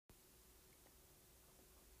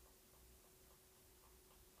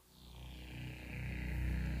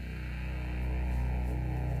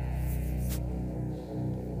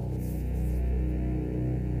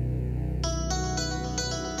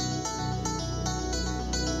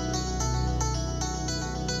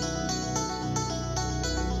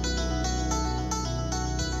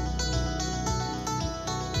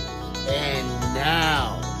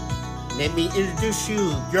let me introduce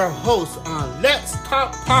you, your host on Let's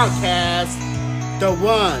Talk Podcast, the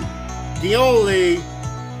one, the only,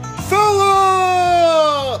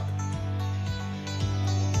 Philip!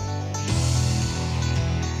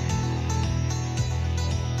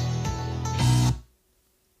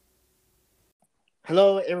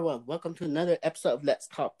 Hello, everyone. Welcome to another episode of Let's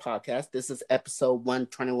Talk Podcast. This is episode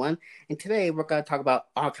 121, and today we're going to talk about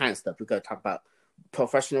all kinds of stuff. We're going to talk about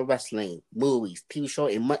professional wrestling, movies, TV show,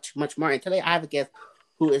 and much, much more. And today I have a guest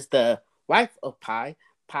who is the wife of Pi,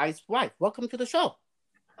 Pi's wife. Welcome to the show.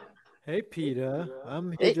 Hey, Peter.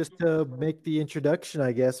 I'm here just to make the introduction,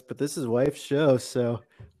 I guess, but this is wife's show, so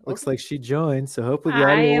looks like she joined. So hopefully the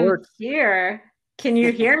audio works. I am here. Can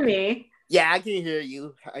you hear me? Yeah, I can hear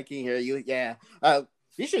you. Yeah.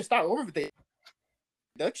 You should start over with the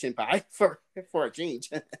introduction, Pi, for a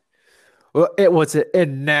change. Well,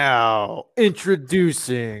 and now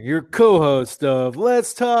introducing your co-host of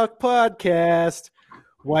Let's Talk Podcast,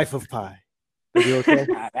 wife of Pi. Are you okay?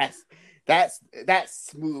 That's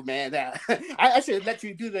smooth, man. I should let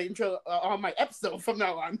you do the intro on my episode from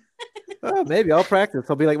now on. Oh, maybe I'll practice.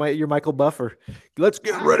 I'll be like your Michael Buffer. Let's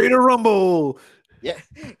get ready to rumble. Yeah,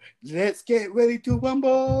 let's get ready to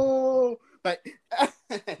rumble. But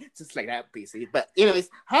just like that, basically. But anyways,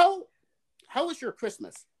 how was your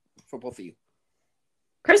Christmas for both of you?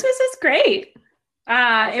 Christmas is great.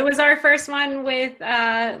 It was our first one with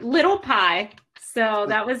little Pi, so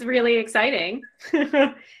that was really exciting.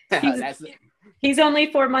 He's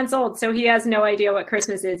only 4 months old, so he has no idea what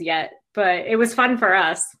Christmas is yet. But it was fun for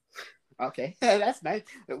us. Okay, that's nice.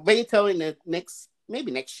 Wait till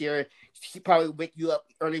maybe next year, he probably wake you up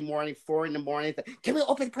early morning, 4 a.m. Can we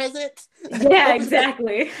open presents? Yeah,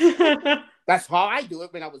 exactly. That's how I do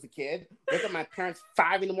it when I was a kid. Wake up my parents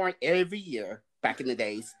 5 a.m. every year back in the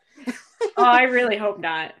days. Oh, I really hope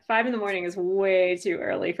not. 5 a.m. is way too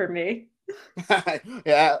early for me.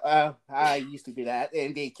 Yeah, I used to do that,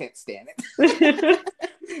 and they can't stand it.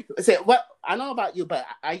 So, what I know about you, but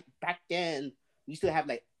I back then used to have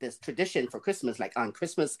like this tradition for Christmas, like on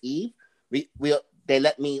Christmas Eve, they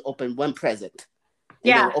let me open one present.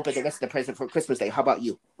 Yeah. Open the rest of the present for Christmas Day. How about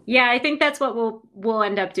you? Yeah, I think that's what we'll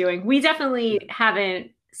end up doing. We definitely haven't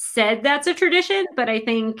said that's a tradition, but I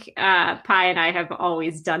think Pi and I have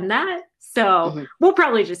always done that. So we'll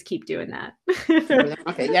probably just keep doing that.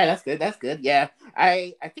 Okay, yeah, that's good. That's good. Yeah,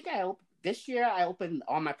 I think this year I opened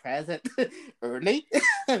all my presents early,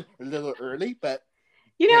 a little early, but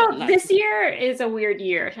this year is a weird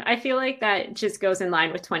year. I feel like that just goes in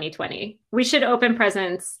line with 2020. We should open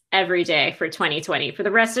presents every day for 2020, for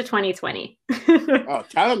the rest of 2020. Oh,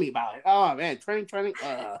 tell me about it. Oh, man, 2020,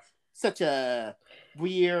 such a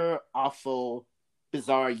weird, awful,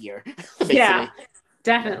 bizarre year. Yeah,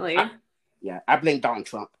 definitely. I blame Donald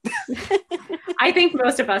Trump. I think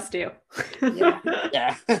most of us do.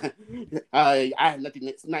 Yeah. I have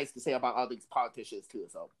nothing nice to say about all these politicians, too,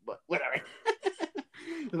 so, but whatever.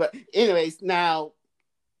 But anyways, now,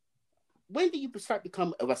 when did you start to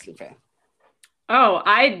become a wrestling fan? Oh,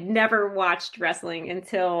 I never watched wrestling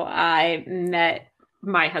until I met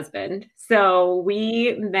my husband. So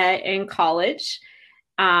we met in college,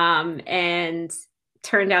 and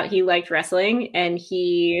turned out he liked wrestling, and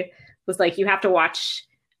he was like, you have to watch,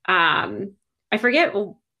 I forget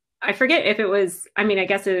if it was, I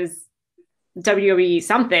guess it was WWE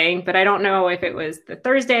something, but I don't know if it was the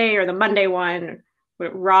Thursday or the Monday one,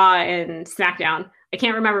 Raw and SmackDown. I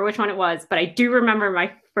can't remember which one it was, but I do remember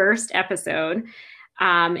my first episode.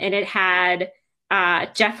 And it had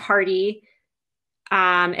Jeff Hardy,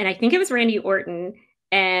 and I think it was Randy Orton.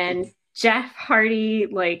 And Jeff Hardy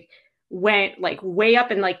went way up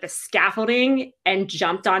in the scaffolding and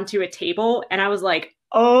jumped onto a table. And I was like,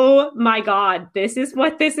 oh my God, this is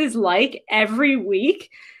what this is like every week.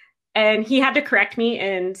 And he had to correct me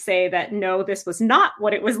and say that, no, this was not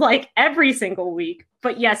what it was like every single week.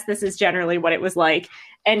 But yes, this is generally what it was like.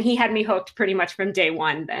 And he had me hooked pretty much from day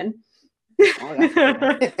one then. Oh, that's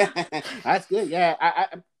good. That's good. Yeah.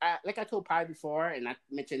 I like I told Pi before, and I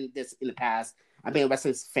mentioned this in the past, I've been a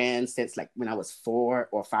wrestling fan since when I was 4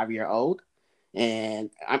 or 5 years old. And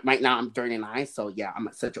right now I'm 39. So yeah, I'm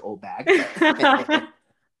such an old bag.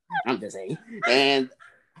 I'm just saying. And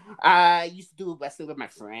I used to do wrestling with my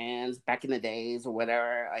friends back in the days or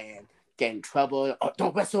whatever, and get in trouble. Oh,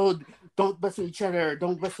 don't wrestle each other.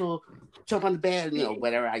 Don't wrestle, jump on the bed,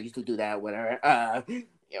 whatever. I used to do that, whatever.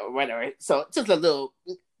 Whatever. So just a little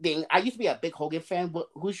thing. I used to be a big Hogan fan.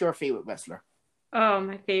 Who's your favorite wrestler? Oh,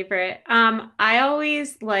 my favorite. I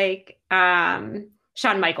always like Shawn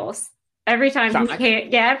Michaels. Every time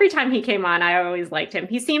he came on, I always liked him.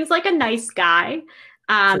 He seems like a nice guy.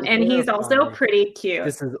 To And he's also clarify, pretty cute.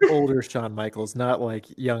 this is older Shawn Michaels, not like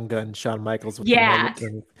young gun Shawn Michaels with Yeah.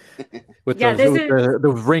 with Yeah, those this with is the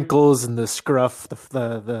wrinkles and the scruff,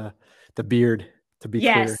 the beard. To be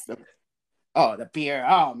clear, yes. Oh, the beer.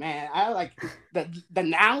 Oh man, I like the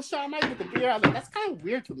now Shawn Michaels with the beer. I'm like, that's kind of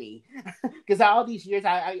weird to me because all these years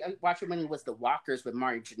I watched him when he was the Walkers with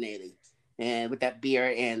Mario Jannetty and with that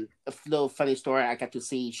beer. And a little funny story, I got to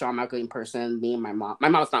see Shawn Michaels in person. Me and my mom. My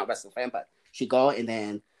mom's not a wrestling fan, but she go, and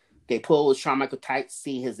then they pull Shawn Michaels tight,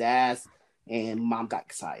 see his ass, and mom got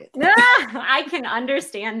excited. I can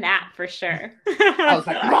understand that for sure. I was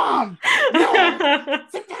like, Mom, no,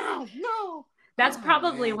 sit down, no. That's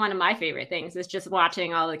probably one of my favorite things is just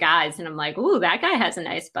watching all the guys and I'm like, ooh, that guy has a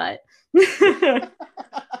nice butt.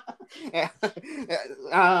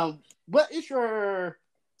 What is your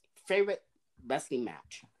favorite wrestling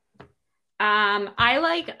match?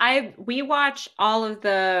 We watch all of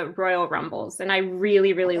the Royal Rumbles and I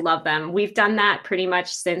really, really love them. We've done that pretty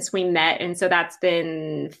much since we met. And so that's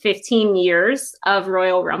been 15 years of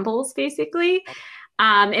Royal Rumbles basically.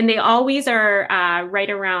 And they always are right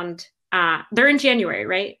around they're in January,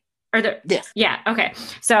 right? Or they're Yes. Yeah, okay.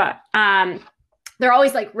 So they're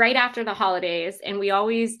always like right after the holidays, and we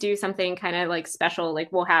always do something kind of like special.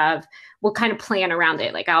 Like we'll kind of plan around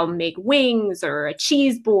it. Like I'll make wings or a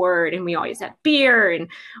cheese board, and we always have beer, and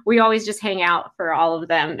we always just hang out for all of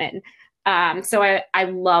them. And so I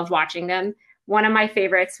love watching them. One of my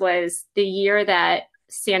favorites was the year that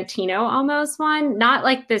Santino almost won. Not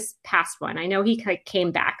like this past one. I know he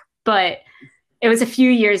came back, but it was a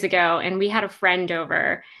few years ago, and we had a friend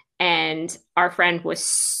over, and our friend was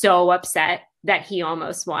so upset that he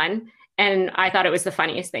almost won. And I thought it was the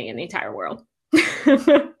funniest thing in the entire world.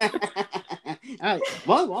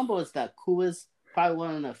 Royal Rumble is the coolest, probably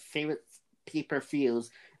one of the favorite pay-per-views.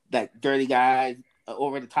 Like dirty guys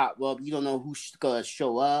over the top rope. You don't know who's gonna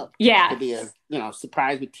show up. Yeah. Could be a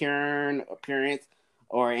surprise return appearance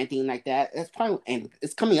or anything like that. It's probably, and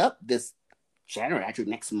it's coming up this January,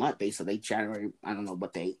 actually next month, basically January. I don't know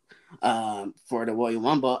what date. For the Royal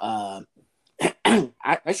Rumble.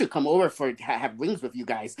 I should come over to have wings with you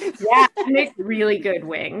guys. Yeah, I make really good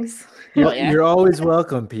wings. You're always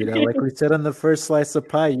welcome, Peter. Like we said on the first slice of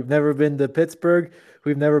pie, you've never been to Pittsburgh.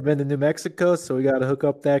 We've never been to New Mexico, so we got to hook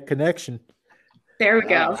up that connection. There we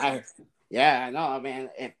go. I know, man.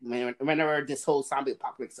 Whenever this whole zombie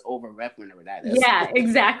apocalypse is over, whenever that is. Yeah,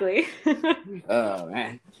 exactly. Oh,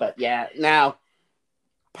 man. But yeah, now,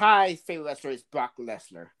 Pie's favorite wrestler is Brock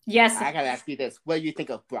Lesnar. Yes. I got to ask you this. What do you think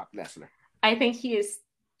of Brock Lesnar? I think he is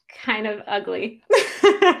kind of ugly.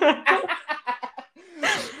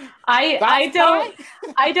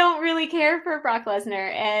 I don't really care for Brock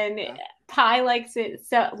Lesnar, and Pie likes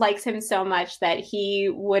him so much that he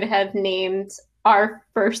would have named our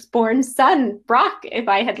firstborn son Brock if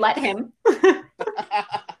I had let him.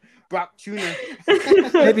 Brock Jr.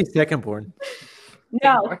 Maybe secondborn.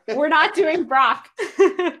 No, we're not doing Brock.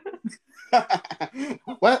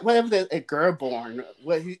 What if a girl born?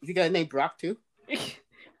 What you got to name Brock too?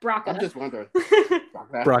 Brock. I'm just wondering.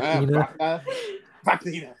 Brocknina.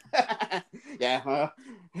 Brocknina. Yeah,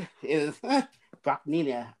 is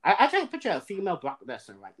Brocknina. I try to picture a female Brock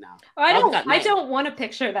Lesnar right now. I don't want to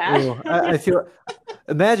picture that. Ooh, I feel.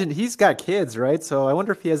 Imagine he's got kids, right? So I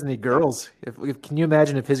wonder if he has any girls. Can you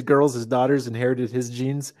imagine if his daughters inherited his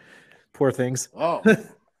genes? Poor things. Oh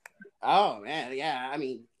man, yeah. I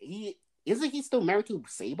mean, isn't he still married to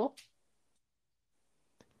Sable?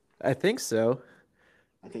 I think so.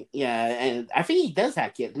 I think, yeah, and I think he does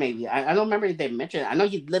have kids. Maybe I don't remember if they mentioned. I know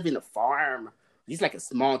he lived in a farm. He's like a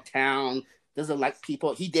small town. Doesn't like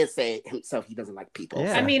people. He did say himself he doesn't like people.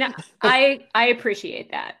 Yeah. I mean, I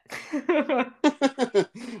appreciate that.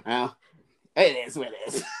 Well, it is what it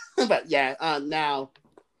is. But yeah, now,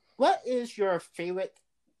 what is your favorite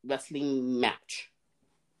wrestling match?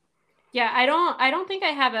 Yeah, I don't think I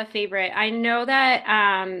have a favorite. I know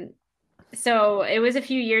that so it was a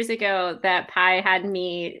few years ago that Pi had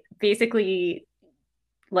me basically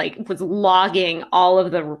was logging all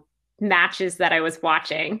of the matches that I was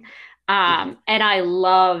watching. And I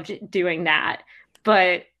loved doing that,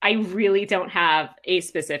 but I really don't have a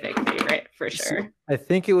specific favorite for sure. I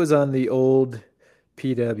think it was on the old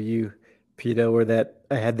PW PETA where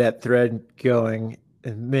I had that thread going,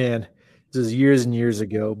 and man, this was years and years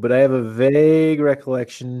ago, but I have a vague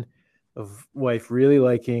recollection of wife really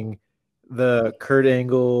liking the Kurt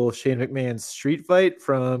Angle, Shane McMahon street fight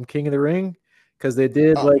from King of the Ring, because they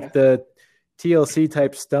did the TLC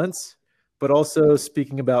type stunts, but also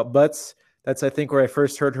speaking about butts, that's I think where I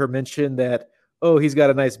first heard her mention that, oh, he's got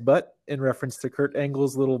a nice butt in reference to Kurt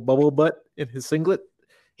Angle's little bubble butt in his singlet.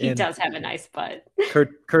 He And does have a nice butt.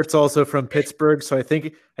 Kurt's also from Pittsburgh, so I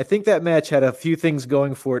think that match had a few things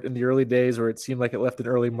going for it in the early days where it seemed like it left an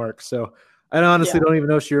early mark. So I honestly don't even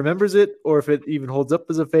know if she remembers it or if it even holds up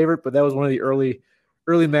as a favorite, but that was one of the early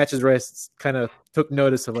matches where I kind of took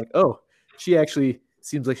notice of like, oh, she actually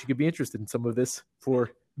seems like she could be interested in some of this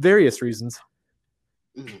for various reasons.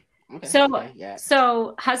 Okay,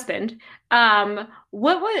 so husband,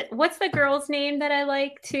 what's the girl's name that I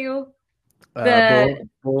like too?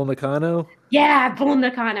 Bull Nakano. Yeah, Bull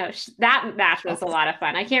Nakano. That match was a lot of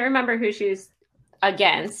fun. I can't remember who she was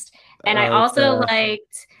against, and I also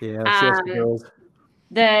liked. Girls.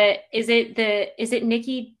 Is it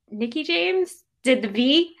Nikki James did the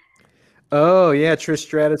V? Oh yeah, Trish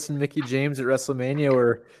Stratus and Mickie James at WrestleMania,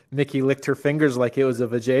 where Mickie licked her fingers like it was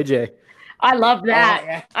of a JJ. I love that. Oh,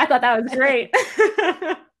 yeah. I thought that was great.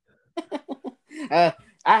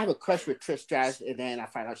 I have a crush with Trish Stratus, and then I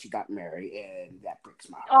find out she got married, and that breaks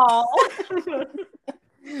my heart.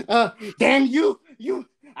 Oh, damn you!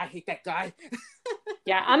 I hate that guy.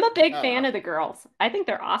 Yeah, I'm a big fan of the girls. I think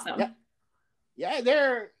they're awesome. Yeah,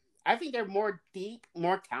 I think they're more deep,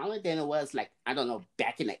 more talented than it was like, I don't know,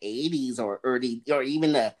 back in the 80s or early, or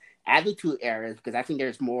even the Attitude Era, because I think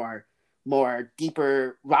there's more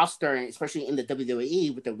deeper roster, especially in the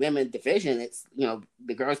WWE with the women division. It's,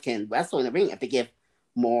 the girls can wrestle in the ring if they give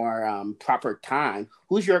more proper time.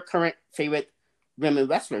 Who's your current favorite women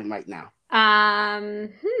wrestler right now? I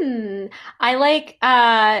like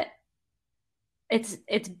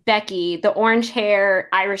it's Becky, the orange hair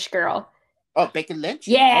Irish girl. Oh, Becky Lynch?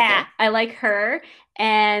 Yeah, okay. I like her.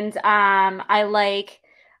 And I like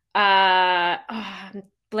I'm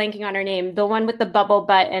blanking on her name. The one with the bubble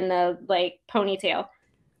butt and the ponytail.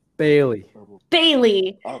 Bayley.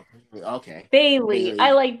 Oh, okay. Bayley.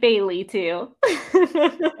 I like Bayley too.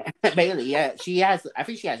 Bayley, yeah. I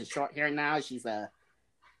think she has a short hair now. She's a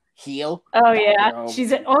heel. Oh yeah.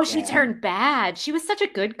 Girl. She turned bad. She was such a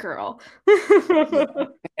good girl.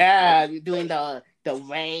 Yeah, doing the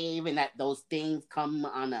wave and those things come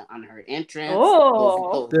on her entrance.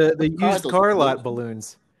 Oh, the used car lot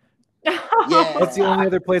balloons. Yeah, that's the only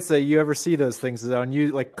other place that you ever see those things, is on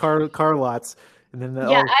car lots. And then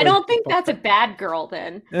I don't think that's a bad girl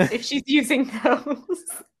then if she's using those.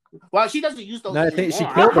 Well, she doesn't use those. No, I think she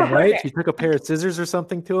killed him, right? She took a pair of scissors or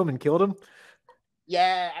something to him and killed him.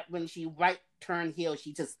 Yeah, when she turn heel,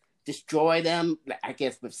 she just destroyed them, I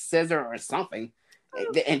guess with scissor or something,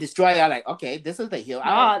 and destroy them. Like, okay, this is the heel.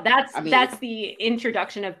 That's the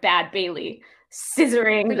introduction of Bad Bayley,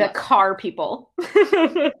 scissoring the car people.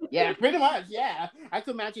 Yeah, pretty much. Yeah, I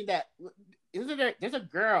could imagine that. There's a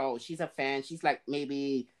girl. She's a fan. She's like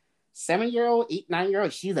maybe 7-year-old,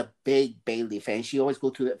 9-year-old. She's a big Bayley fan. She always go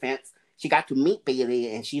to the events. She got to meet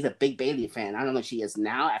Bayley, and she's a big Bayley fan. I don't know if she is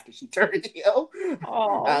now after she turned heel.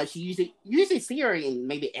 Oh. She usually see her in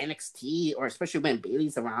maybe NXT, or especially when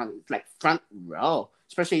Bayley's around, like front row.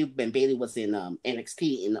 Especially when Bayley was in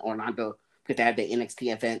NXT in Orlando, because they had the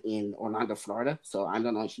NXT event in Orlando, Florida. So I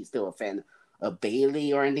don't know if she's still a fan of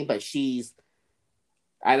Bayley or anything, but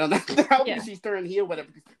I don't know how she's turned heel, whatever.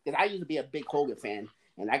 Because I used to be a big Hogan fan,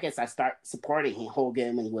 and I guess I started supporting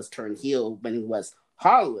Hogan when he was turned heel, when he was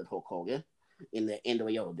Hollywood Hulk Hogan in the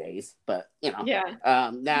NWO days. But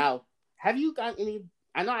now, have you got any?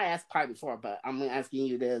 I know I asked Pi before, but I'm asking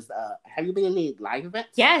you this: have you been in any live events?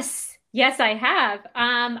 Yes, I have.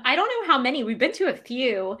 I don't know how many. We've been to a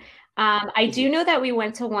few. I do know that we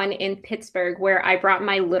went to one in Pittsburgh where I brought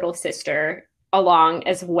my little sister along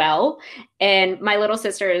as well. And my little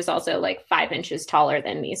sister is also like 5 inches taller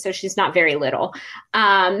than me, so she's not very little.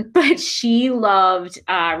 But she loved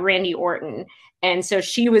Randy Orton. And so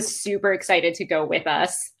she was super excited to go with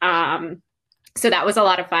us. So that was a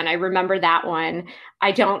lot of fun. I remember that one.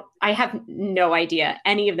 I have no idea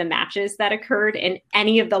any of the matches that occurred in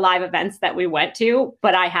any of the live events that we went to,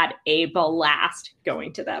 but I had a blast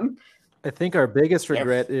going to them. I think our biggest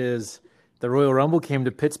regret is the Royal Rumble came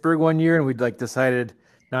to Pittsburgh one year, and we'd decided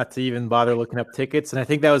not to even bother looking up tickets. And I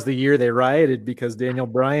think that was the year they rioted because Daniel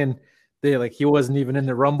Bryan, he wasn't even in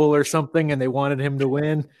the Rumble or something, and they wanted him to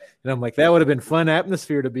win. And I'm like, that would have been fun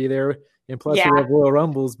atmosphere to be there. And plus we have Royal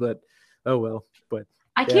Rumbles, but oh well. But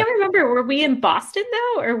I can't remember. Were we in Boston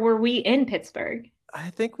though, or were we in Pittsburgh?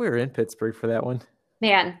 I think we were in Pittsburgh for that one.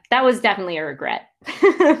 Man, that was definitely a regret.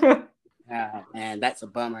 Yeah, man, that's a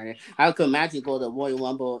bummer. I could imagine go to Royal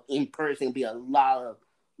Rumble in person. It'd be a lot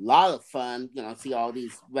of fun. See all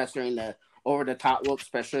these wrestlers in the over the top look,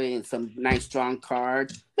 especially in some nice strong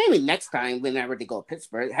cards. Maybe next time, whenever they go to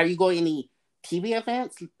Pittsburgh. Have you go any TV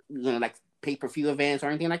events? Like pay-per-view events or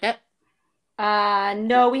anything like that?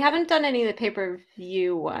 No, we haven't done any of the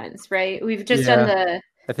pay-per-view ones, right? We've just done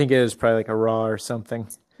the I think it was probably like a Raw or something.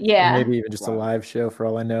 Yeah. Or maybe even just a live show for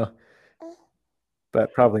all I know.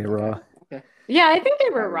 But probably a Raw. Okay. Yeah, I think they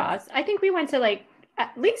were Raws. I think we went to like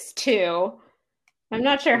at least 2. I'm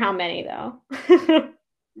not sure how many though.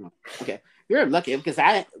 Okay, you're lucky because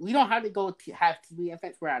we don't hardly go to have TV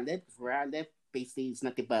events where I live. Where I live, basically, it's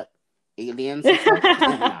nothing but aliens. And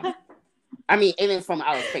stuff. I mean, aliens from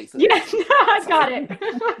outer space. Yeah, no, I got it.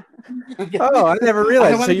 Oh, I never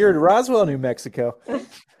realized. So you're in Roswell, New Mexico.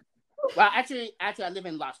 Well, actually, I live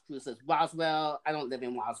in Las Cruces. Roswell, I don't live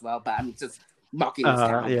in Roswell, but I'm just marking this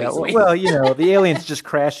down. Yeah, well, the aliens just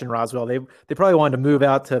crashed in Roswell. They probably wanted to move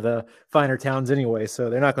out to the finer towns anyway, so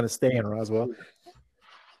they're not going to stay in Roswell.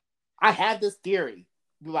 I have this theory,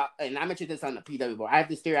 and I mentioned this on the PW board. I have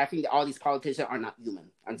this theory. I think that all these politicians are not human.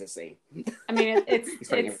 I'm just saying. I mean,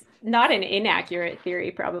 it's not an inaccurate theory,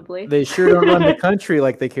 probably. They sure don't run the country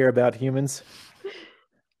like they care about humans.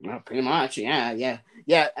 Well, pretty much, yeah.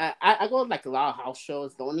 I go to like a lot of house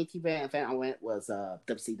shows. The only TV event I went was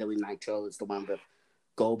WCW Nitro. It's the one with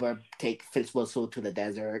Goldberg take Vince Russell to the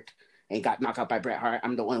desert and got knocked out by Bret Hart.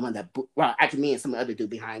 I'm the only one that actually me and some other dude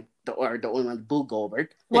behind the only one that booed Goldberg.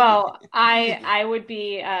 Well, I would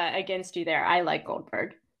be against you there. I like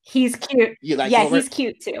Goldberg. He's cute. You like Goldberg? Goldberg? He's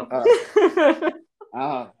cute too.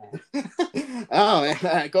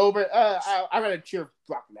 Goldberg. I rather cheer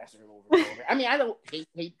Brock Lesnar over Goldberg. I mean, I don't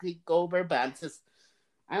hate Goldberg, but I'm just,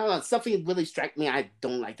 I don't know. Something really struck me. I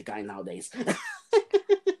don't like the guy nowadays.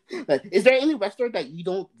 But is there any wrestler that you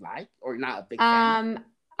don't like or not a big fan?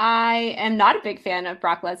 I am not a big fan of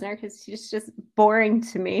Brock Lesnar because he's just boring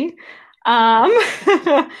to me. I'm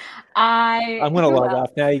gonna log off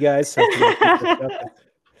now, you guys. So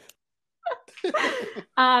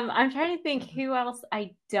I'm trying to think who else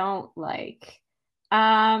I don't like.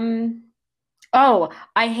 I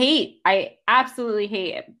absolutely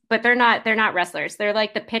hate it, but they're not wrestlers. They're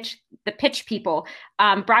like the pitch people.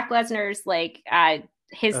 Brock Lesnar's like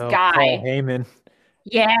his guy. Paul Heyman.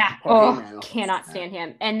 Yeah. Cannot stand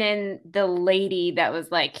him. And then the lady that was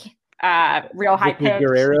like real high pitched.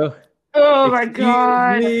 Guerrero. Oh my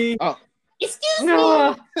god. Me. Oh, excuse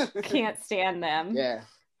me. Can't stand them. Yeah.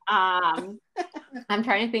 I'm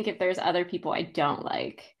trying to think if there's other people I don't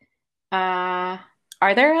like. Are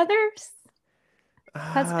there others?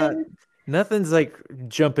 Nothing's like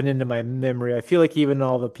jumping into my memory. I feel like even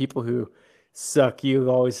all the people who suck, you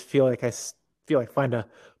always feel like find a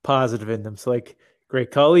positive in them. So like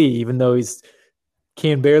Great Khali, even though he's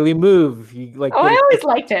can barely move, I always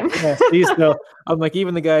liked him. Yeah, so I'm like,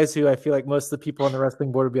 even the guys who I feel like most of the people on the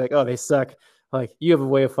wrestling board would be like, oh, they suck. Like you have a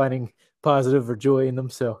way of finding positive or joy in them.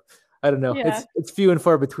 So I don't know. Yeah. It's few and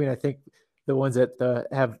far between. I think the ones that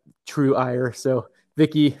have true ire. So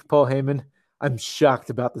Vicky, Paul Heyman. I'm shocked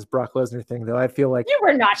about this Brock Lesnar thing, though. I feel like you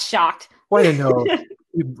were not shocked. Well, I didn't know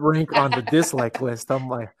you rank on the dislike list. I'm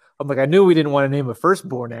like, I knew we didn't want to name a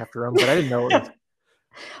firstborn after him, but I didn't know it was.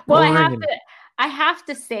 Well, I have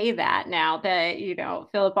to say that now that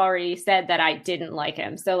Philip already said that I didn't like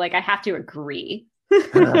him, so like I have to agree.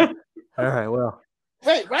 All right. Well.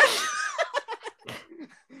 Wait, what?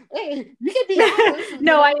 Hey, you can be honest.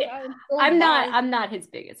 No, I'm not his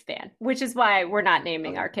biggest fan, which is why we're not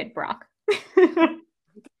naming our kid Brock.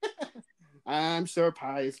 I'm sure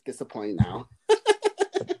Pi is disappointed now.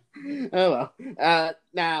 Oh well.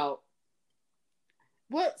 Now,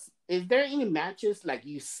 is there any matches like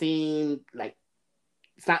you've seen like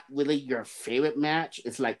it's not really your favorite match?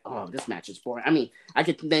 It's like, oh, this match is boring. I mean, I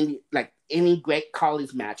could then like any Great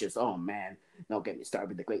Khali's matches. Oh man, don't get me started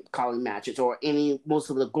with the Great Khali matches or most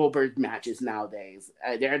of the Goldberg matches nowadays.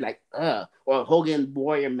 They're like, or Hogan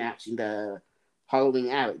Warrior match in the Halloween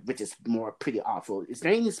Havoc, which is pretty awful. Is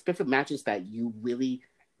there any specific matches that you really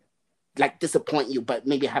like disappoint you, but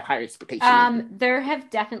maybe have higher expectations? There have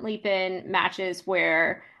definitely been matches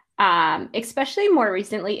where, especially more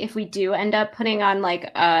recently, if we do end up putting on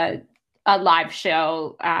like a live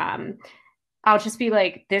show, I'll just be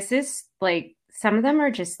like, this is like, some of them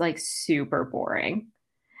are just like super boring.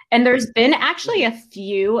 And there's been actually a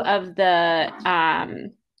few of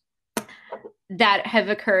the that have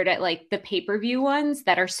occurred at like the pay-per-view ones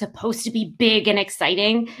that are supposed to be big and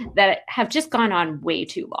exciting that have just gone on way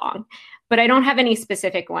too long. But I don't have any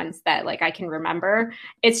specific ones that like I can remember.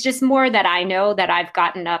 It's just more that I know that I've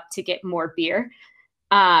gotten up to get more beer.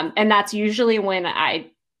 And that's usually when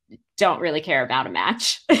I don't really care about a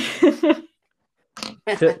match.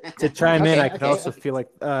 to chime in, I can also feel like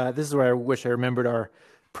this is where I wish I remembered our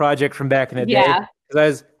project from back in the day.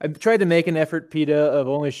 Because I tried to make an effort, PETA, of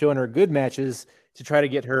only showing her good matches to try to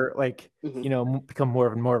get her like, become more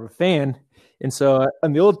of a fan. And so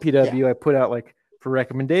on the old PW, I put out like for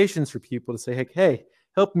recommendations for people to say, hey,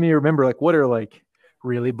 helping me remember like what are like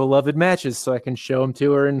really beloved matches so I can show them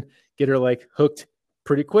to her and get her like hooked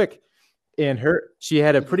pretty quick. And she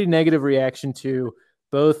had a pretty negative reaction to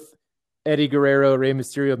both Eddie Guerrero, Rey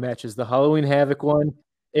Mysterio matches, the Halloween Havoc one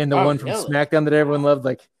and the one from SmackDown that everyone loved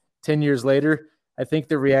like 10 years later. I think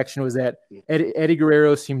the reaction was that Eddie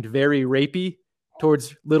Guerrero seemed very rapey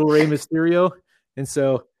towards little Rey Mysterio. And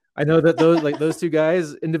so I know that those two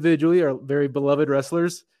guys individually are very beloved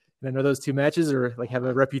wrestlers. And I know those two matches are like have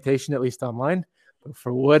a reputation, at least online. But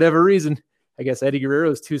for whatever reason, I guess Eddie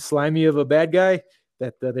Guerrero is too slimy of a bad guy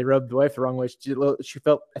that they rubbed the wife the wrong way. She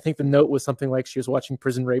felt, I think the note was something like she was watching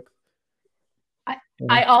Prison Rape.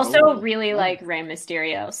 I also really like Rey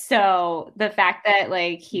Mysterio. So the fact that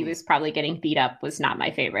like he was probably getting beat up was not my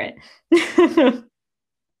favorite.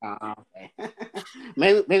 Okay.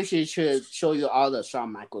 maybe she should show you all the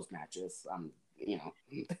Shawn Michaels matches. You know,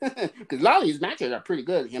 because a lot of these matches are pretty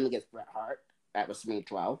good. Him against Bret Hart at WrestleMania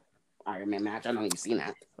 12 Iron Man match. I don't even seen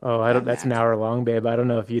that. Oh, I don't. That's an hour long, babe. I don't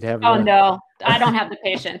know if you'd have. Oh no, I don't have the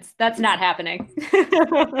patience. That's not happening.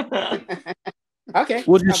 Okay.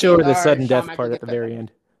 We'll just show her the sudden death part at the very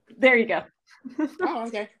end. There you go. Oh,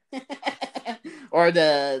 okay. Or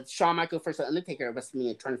the Shawn Michaels versus Undertaker at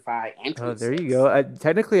WrestleMania 25 and 26. Oh, there you go.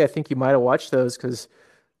 Technically, I think you might have watched those because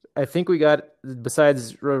I think we got,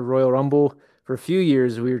 besides Royal Rumble, for a few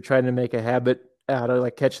years, we were trying to make a habit out of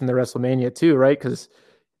like catching the WrestleMania too, right? Because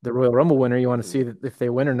the Royal Rumble winner, you want to see if they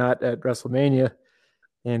win or not at WrestleMania.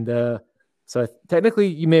 And so technically,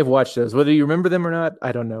 you may have watched those. Whether you remember them or not,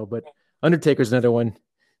 I don't know. But Undertaker's another one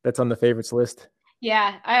that's on the favorites list.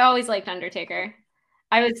 Yeah, I always liked Undertaker.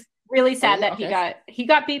 I was really sad that he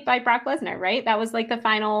got beat by Brock Lesnar, right? That was like the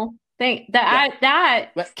final thing. That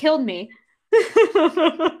killed me.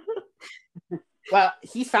 Well,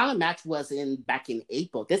 his final match was back in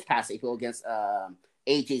April, this past April, against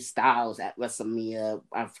AJ Styles at WrestleMania.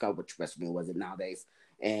 I forgot which WrestleMania was it nowadays.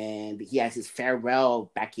 And he has his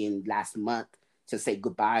farewell back in last month to say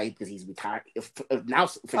goodbye because he's retired. Now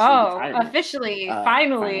officially,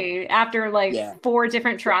 finally, after like 4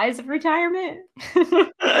 different tries of retirement.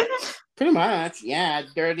 Pretty much, yeah.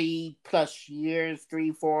 30 plus years,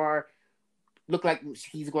 3, 4. Look like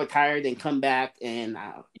he's going to retire, then come back, and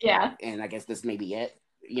and I guess this may be it.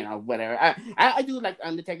 You know, whatever. I do like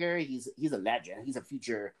Undertaker. He's a legend. He's a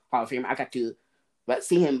future Hall of Famer. I got to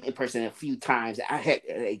see him in person a few times. I had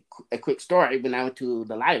a quick story when I went to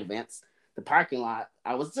the live events. The parking lot,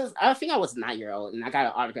 I think I was 9-year-old, and I got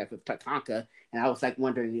an autograph with Tatanka, and I was like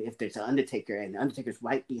wondering if there's an Undertaker, and the Undertaker's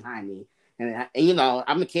right behind me, and you know,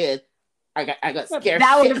 I'm a kid, I got scared.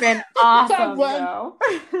 That would have been awesome, though.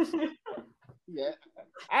 Yeah,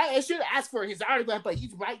 I should ask for his autograph, but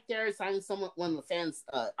he's right there signing one of the fans'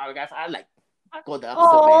 autographs. I like go the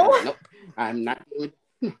opposite way. Nope, I'm not doing.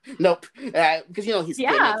 Nope, because you know he's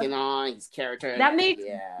gimmicking on his character. That makes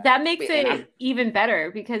it even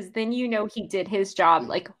better because then you know he did his job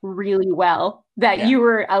like really well. That you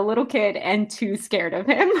were a little kid and too scared of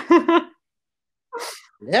him.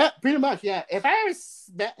 Yeah, pretty much. Yeah, if I ever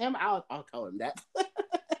met him, I'll tell him that.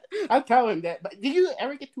 I'll tell him that. But did you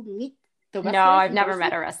ever get to meet the wrestler? No, I've never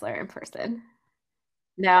met a wrestler in person.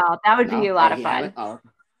 No, that would be a lot of fun.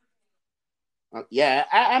 Yeah,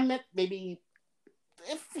 I met maybe.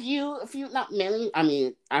 If you not many, I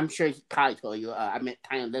mean, I'm sure he probably told you. I met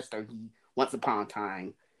Tyler Lister. He once upon a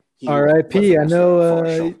time. R.I.P. I know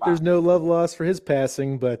there's no love lost for his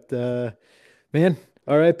passing, but man,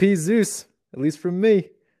 R.I.P. Zeus. At least from me.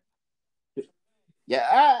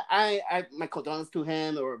 Yeah, I my condolences to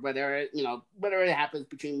him or whatever it happens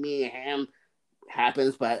between me and him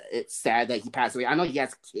happens, but it's sad that he passed away. I know he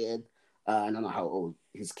has a kid. I don't know how old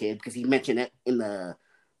his kid because he mentioned it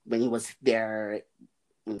when he was there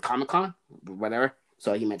in Comic-Con, whatever.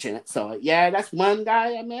 So he mentioned it. So yeah, that's one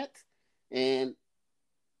guy I met, and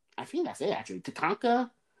I think that's it actually.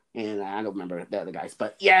 Tatanka, and I don't remember the other guys,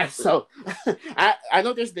 but yeah. So I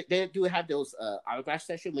know they do have those autograph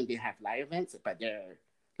sessions when they have live events, but they're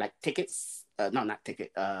like tickets. No, not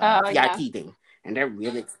ticket. VIP thing, and they're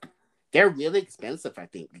really expensive. I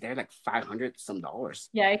think they're like $500 some.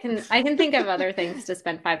 Yeah, I can think of other things to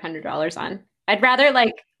spend $500 on. I'd rather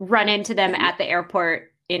like run into them at the airport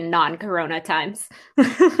in non-corona times.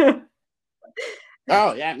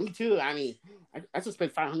 Oh yeah, me too. I mean, I just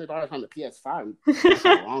spent $500 on the PS5 not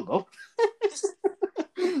that long ago.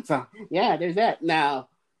 So yeah, there's that. Now,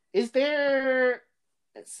 is there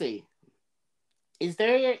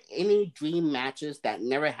any dream matches that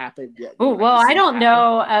never happened yet? Oh well, I don't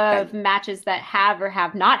know of matches that have or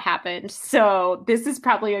have not happened. So this is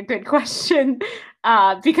probably a good question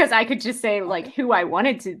because I could just say like who I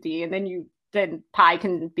wanted to be, and then you then Pi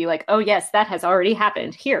can be like, oh yes, that has already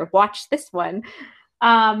happened. Here, watch this one.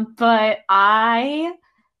 But I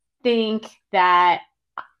think that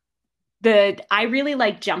I really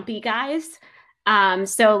like jumpy guys.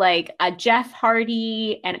 So like a Jeff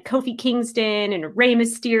Hardy and a Kofi Kingston and a Rey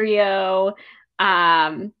Mysterio.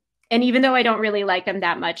 And even though I don't really like them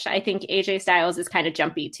that much, I think AJ Styles is kind of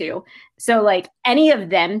jumpy too. So like any of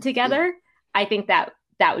them together, I think that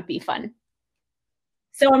would be fun.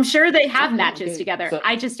 So I'm sure they have matches together. So,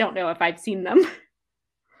 I just don't know if I've seen them.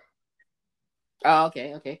 Oh,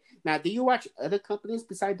 okay. Now, do you watch other companies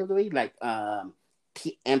besides WWE, like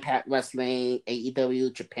Impact Wrestling,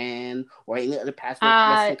 AEW, Japan, or any other past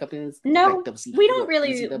wrestling companies? No, like we don't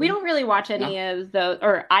really watch any of those,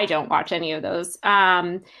 or I don't watch any of those.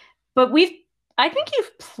 But I think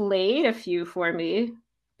you've played a few for me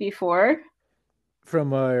before.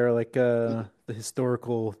 From our like the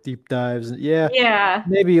historical deep dives. Yeah.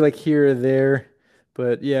 Maybe like here or there.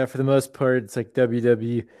 But yeah, for the most part, it's like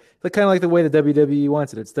WWE. Like kind of like the way the WWE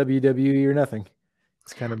wants it. It's WWE or nothing.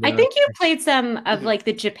 It's kind of. I think you played some of like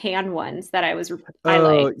the Japan ones that I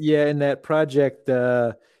liked. Yeah, in that project,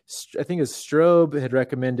 I think it was Strobe had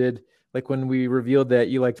recommended, like when we revealed that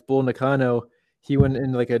you liked Bull Nakano, he went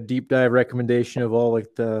in like a deep dive recommendation of all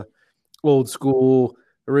like the old school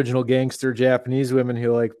original gangster Japanese women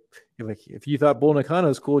who like if you thought Bull Nakano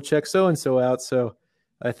is cool, check so and so out. So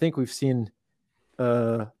I think we've seen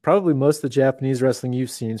probably most of the Japanese wrestling you've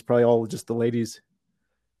seen is probably all just the ladies.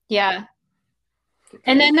 Yeah.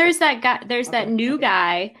 And then there's that guy, that new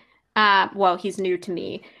guy. Well, he's new to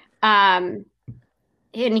me. And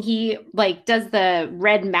he like does the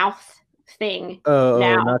red mouth thing.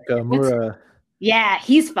 Now. Nakamura. Yeah,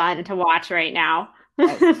 he's fun to watch right now.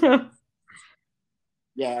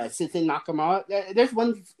 Yeah, Shinsuke Nakamura. There's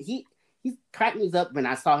one he cracked me up when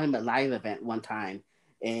I saw him at a live event one time.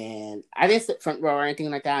 And I didn't sit front row or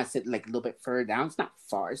anything like that. I sit like a little bit further down. It's not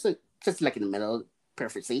far. It's like, just like in the middle,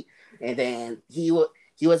 perfect seat. And then he was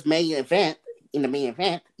in the main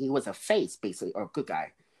event, he was a face basically, or a good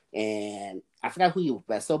guy. And I forgot who he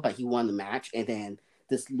wrestled, but he won the match. And then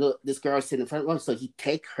this girl sitting in front row, so he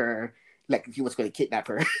take her like he was going to kidnap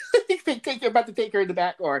her. About to take her in the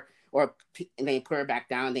back, or and then put her back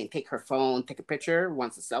down. Then take her phone, take a picture,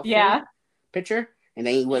 wants a selfie picture. And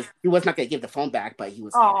then he was not gonna give the phone back, but he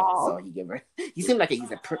was so he gave her. He seemed like a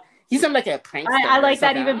prankster. I like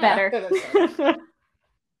that even better.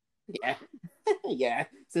 Yeah.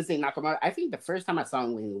 Shinsuke Nakamura. I think the first time I saw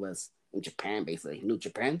him when he was in Japan, basically New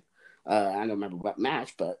Japan. I don't remember what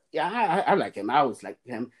match, but yeah, I like him. I always like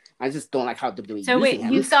him. I just don't like how WWE. So wait,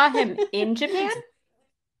 you saw him in Japan?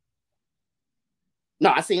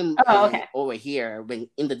 No, I see him over here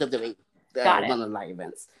in the WWE, one of the live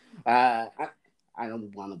events. I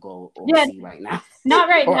don't want to go overseas right now. Not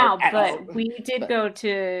right now, but we did go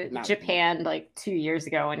to Japan like 2 years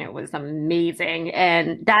ago, and it was amazing.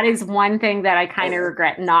 And that is one thing that I kind of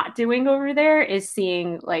regret not doing over there, is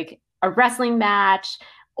seeing like a wrestling match,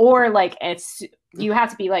 or like you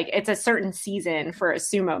have to be like, it's a certain season for a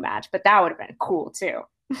sumo match, but that would have been cool too.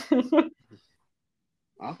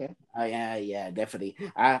 Okay. Yeah, definitely.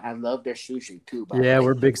 I love their sushi too. Yeah,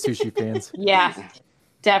 we're big sushi fans. Yeah,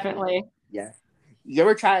 definitely. Yeah. You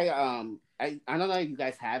ever try? I don't know if you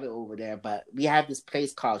guys have it over there, but we have this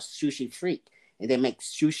place called Sushi Freak, and they make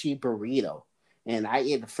sushi burrito. And I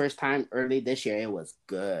ate the first time early this year. It was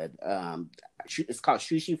good. It's called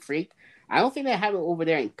Sushi Freak. I don't think they have it over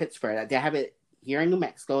there in Pittsburgh. They have it here in New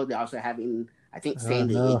Mexico. They also have it in, I think, San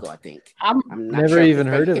Diego. I think. I'm not never even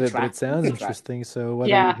heard of it, but it sounds interesting. So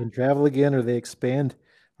whether we can travel again or they expand,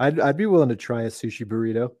 I'd be willing to try a sushi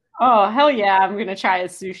burrito. Oh, hell yeah. I'm going to try a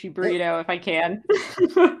sushi burrito if I can.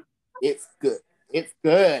 It's good.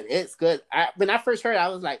 It's good. When I first heard it, I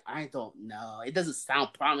was like, I don't know. It doesn't sound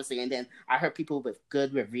promising. And then I heard people with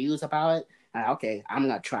good reviews about it. And okay, I'm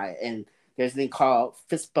going to try it. And there's a thing called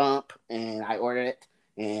Fist Bump, and I ordered it.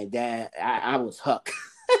 And then I was hooked.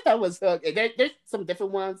 I was hooked. And there's some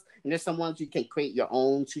different ones. And there's some ones you can create your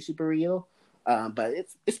own sushi burrito. But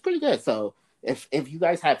it's pretty good. So if you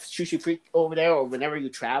guys have Sushi Freak over there, or whenever you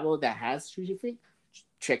travel that has Sushi Freak,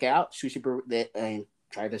 check out Sushi Burrito and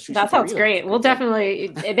try the sushi. That sounds great. We'll definitely.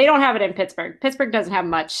 They don't have it in Pittsburgh. Pittsburgh doesn't have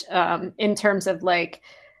much in terms of like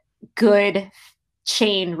good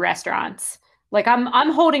chain restaurants. Like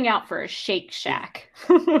I'm holding out for a Shake Shack.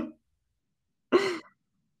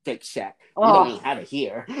 Shake Shack. We don't even have it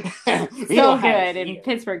here. So good. And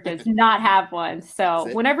Pittsburgh does not have one. So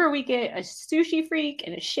whenever we get a Sushi Freak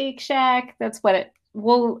and a Shake Shack, that's what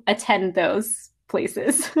we'll attend those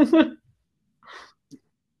places.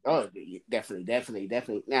 Oh,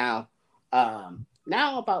 definitely. Now,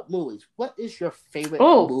 Now about movies. What is your favorite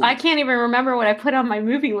Oh, movie? I can't even remember what I put on my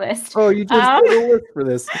movie list. Oh, you just did a list for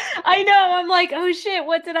this. I know. I'm like, oh shit,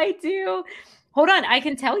 what did I do? Hold on, I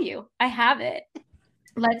can tell you. I have it.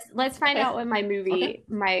 Let's find out what my movie,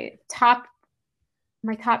 my top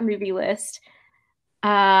movie list.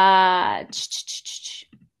 Oh,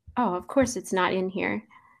 of course it's not in here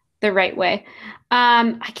the right way.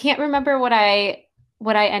 I can't remember what I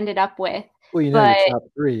ended up with. Well, you know your top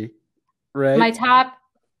three, right?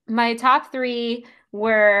 My top three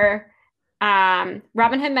were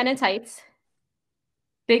Robin Hood Men in Tights,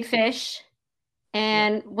 Big Fish,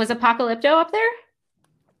 and was Apocalypto up there?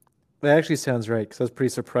 That actually sounds right, because I was pretty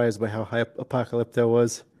surprised by how high Apocalypto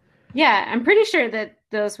was. Yeah, I'm pretty sure that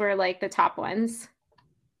those were like the top ones.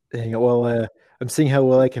 Dang, well, I'm seeing how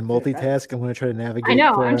well I can multitask. I'm going to try to navigate. I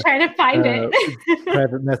know. I'm trying to find it.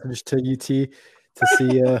 Private message to UT to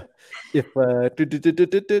see if.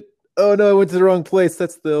 Oh no, I went to the wrong place.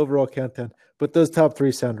 That's the overall countdown. But those top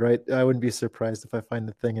three sound right. I wouldn't be surprised if I find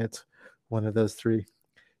the thing. It's one of those three.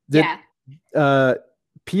 Yeah.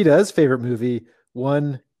 PETA's favorite movie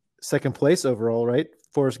won second place overall, right?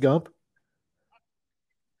 Forrest Gump.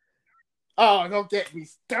 Oh, don't get me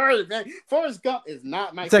started, man. Forrest Gump is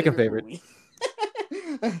not my second favorite. Movie.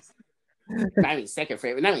 Not even second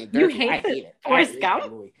favorite. Not even third. You hate I hate it. Forrest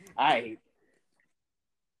Gump?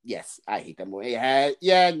 Yes, I hate that movie.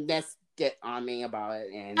 Yeah, let's get on me about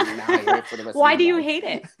it. And now I hear it for the rest Why of do my you life. hate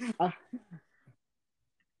it?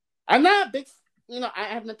 I'm not a big, I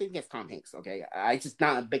have nothing against Tom Hanks, okay? I'm just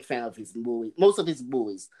not a big fan of his movie. Most of his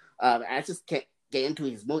movies. I just can't get into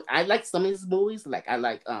his movie. I like some of his movies. Like, I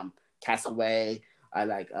like Castaway. I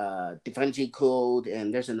like Da Vinci Code.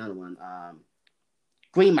 And there's another one.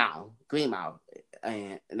 Green Mile.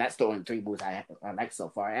 And that's the only three movies I like so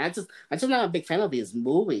far. And I'm just not a big fan of his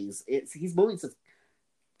movies. His movies is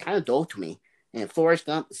kind of dull to me. And Forrest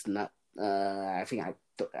Gump is not. I think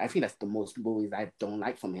that's the most movies I don't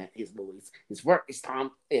like from his movies. His work is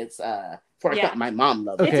Forrest Gump. My mom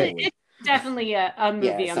loves it. It's definitely a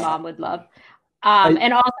movie a mom would love.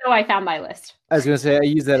 And also, I found my list. I was going to say I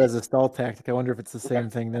use that as a stall tactic. I wonder if it's the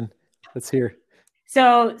same thing. Then let's hear.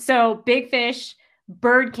 So Big Fish,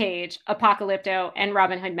 Birdcage, Apocalypto, and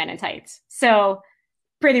Robin Hood Men in Tights. So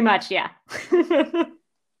pretty much, yeah.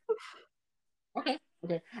 Okay.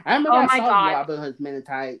 I remember I saw Robin Hood Men in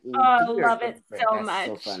Tights. I love it so much.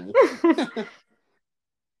 So funny.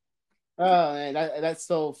 Oh, man,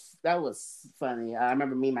 that was funny. I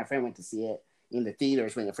remember me and my friend went to see it in the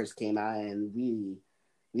theaters when it first came out, and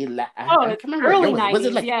we laughed. Early 90s. Was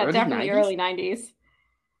it like definitely 90s? Early 90s.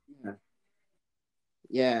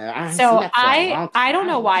 Yeah. So I don't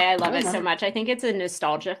know why I love it so much. I think it's a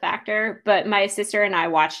nostalgia factor, but my sister and I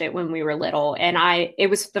watched it when we were little, and it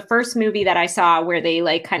was the first movie that I saw where they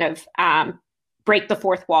like kind of break the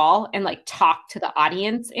fourth wall and like talk to the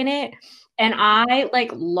audience in it. And I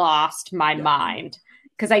like lost my mind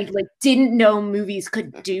because I like didn't know movies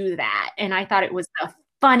could do that. And I thought it was the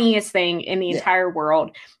funniest thing in the entire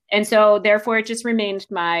world. And so therefore it just remained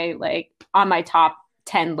on my top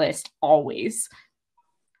 10 list always.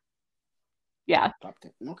 Yeah. Top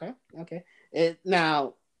 10. Okay.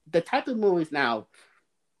 Now, the type of movies now,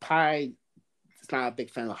 Pi is not a big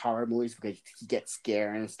fan of horror movies because he gets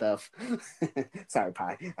scared and stuff. Sorry,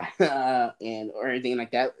 Pi. Or anything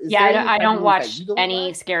like that. I don't watch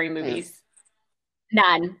any scary movies.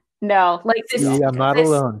 None. No. Like this. I'm not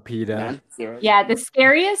alone, PETA. Yeah, the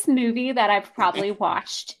scariest movie that I've probably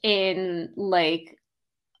watched in like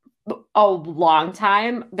a long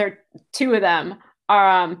time, there are two of them.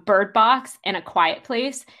 Bird Box and A Quiet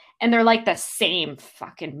Place, and they're like the same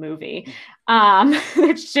fucking movie.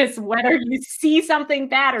 It's just whether you see something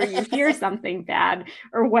bad or you hear something bad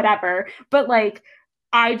or whatever. But like,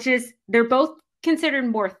 they're both considered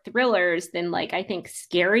more thrillers than like I think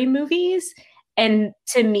scary movies. And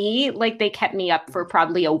to me, like they kept me up for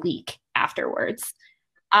probably a week afterwards.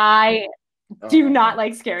 I do not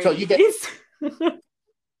like scary movies.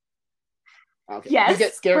 Okay. Yes, you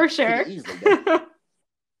get scared for sure.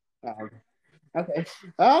 Okay.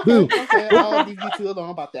 I'll leave you two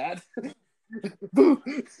alone about that.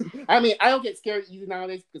 I mean, I don't get scared easy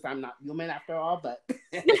nowadays because I'm not human after all. But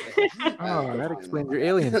that explains your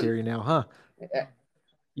alien theory now, huh?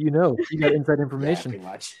 You got inside information.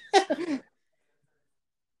 Yeah, pretty much.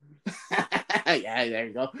 Yeah, there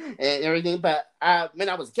you go. And everything. But when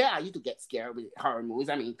I was a kid, I used to get scared with horror movies.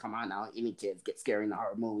 I mean, come on now. Any kids get scared in the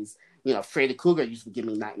horror movies. Freddy Krueger used to give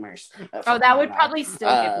me nightmares. That would probably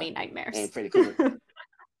still give me nightmares. And Freddy Krueger.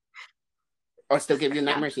 Or still give you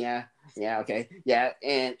nightmares? Yeah. Yeah, okay. Yeah,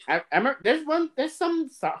 and I remember there's some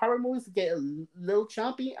horror movies that get a little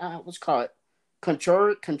choppy. What's it called?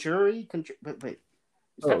 wait.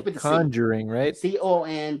 Oh, Conjuring, right?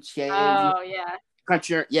 Conj. Oh yeah.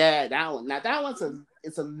 Conjure. Yeah, that one. Now that one's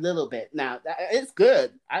it's a little bit. Now it's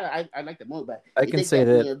good. I like the movie, but I can say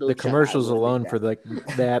that the commercials alone for like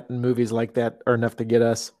that and movies like that are enough to get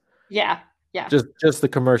us. Yeah. Just the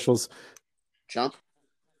commercials. Jump.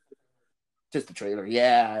 Just the trailer,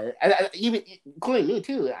 yeah. Even including me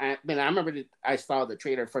too. I remember I saw the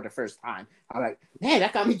trailer for the first time. I was like, man,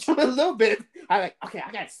 that got me jumping a little bit. I like, okay,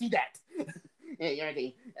 I gotta see that. And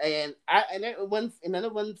everything. And another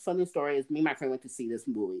one funny story is me and my friend went to see this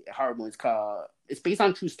movie, a horror movie. It's based on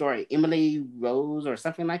a true story, Emily Rose or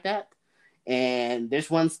something like that. And there's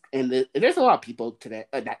there's a lot of people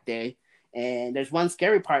that day. And there's one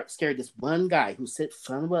scary part, scared this one guy who sits in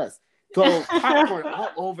front of us, throw popcorn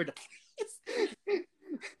all over the place.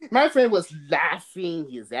 My friend was laughing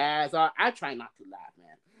his ass off. I try not to laugh,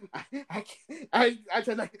 man. I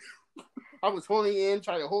tried like I was trying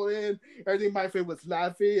to hold in. Everything. My friend was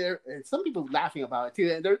laughing, and some people laughing about it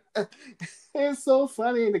too. And it's so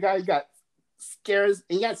funny. And the guy got scared,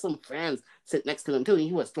 and he had some friends sit next to him too. And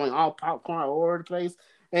he was throwing all popcorn all over the place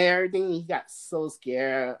and everything. He got so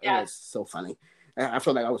scared. Yeah. It was so funny. I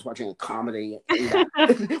felt like I was watching a comedy,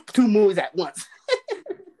 two movies at once.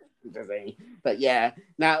 But yeah,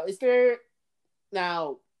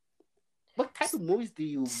 what type of movies do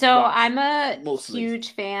you So watch I'm a mostly?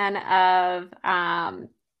 Huge fan of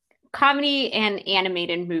comedy and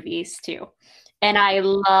animated movies too. And I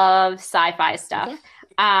love sci-fi stuff. Okay.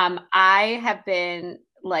 I have been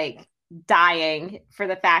like dying for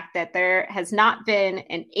the fact that there has not been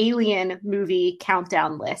an Alien movie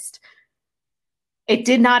countdown list. It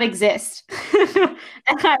did not exist.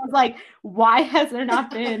 And I was like, why has there not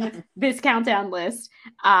been this countdown list?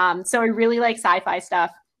 So I really like sci-fi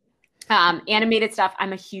stuff. Animated stuff.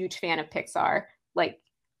 I'm a huge fan of Pixar, like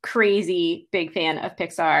crazy big fan of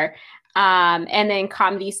Pixar. And then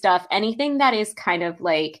comedy stuff, anything that is kind of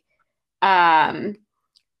like, I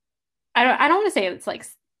don't want to say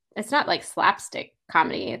it's not like slapstick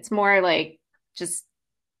comedy. It's more like just,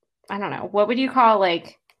 I don't know. What would you call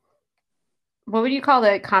the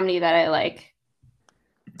comedy that I like?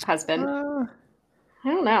 Husband. I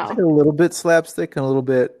don't know. Like a little bit slapstick and a little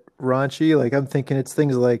bit raunchy. Like I'm thinking it's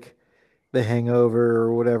things like The Hangover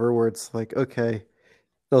or whatever, where it's like, okay,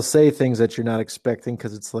 they'll say things that you're not expecting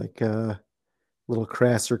because it's like a little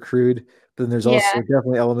crass or crude. But then there's also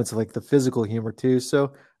definitely elements of like the physical humor too.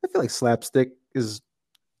 So I feel like slapstick is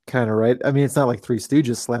kind of right. I mean, it's not like Three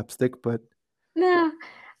Stooges slapstick, but no,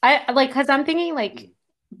 I like because I'm thinking like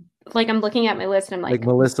I'm looking at my list and I'm like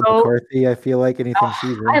Melissa McCarthy. I feel like anything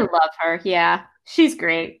she's in. I love her. Yeah, she's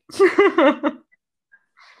great.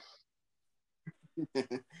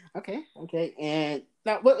 Okay. And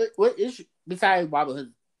now, what is besides Robin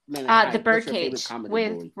Hood? The Birdcage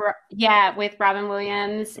with Robin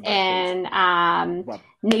Williams and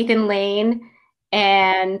Nathan Lane,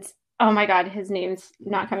 and oh my God, his name's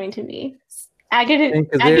not coming to me. Agnes.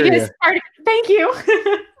 Thank you.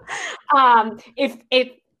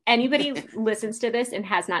 If anybody listens to this and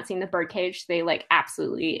has not seen The Birdcage, they like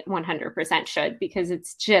absolutely 100% should, because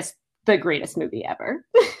it's just the greatest movie ever.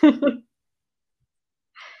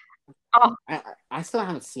 I still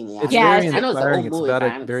haven't seen it. It's very inspiring. It's about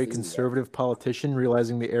a very conservative politician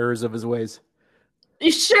realizing the errors of his ways.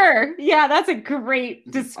 Sure. Yeah, that's a great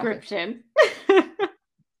description. Okay.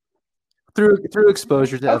 through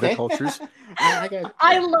exposure to other cultures.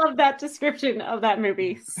 I love that description of that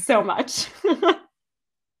movie so much.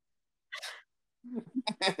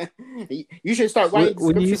 You should start writing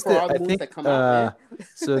descriptions for all the movies that come out.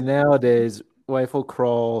 So nowadays, wife will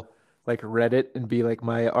crawl like Reddit and be like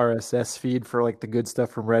my RSS feed for like the good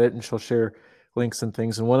stuff from Reddit, and she'll share links and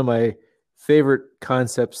things. And one of my favorite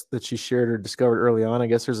concepts that she shared or discovered early on, I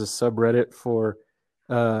guess there's a subreddit for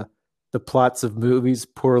the plots of movies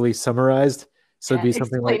poorly summarized. So it'd be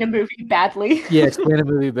something explain a movie badly. Yeah, explain a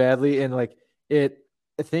movie badly. And like I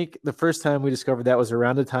think the first time we discovered that was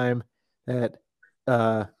around the time that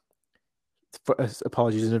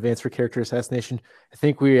apologies in advance for character assassination. I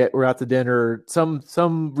think we were out to dinner,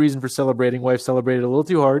 some reason for celebrating. Wife celebrated a little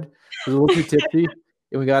too hard, was a little too tipsy,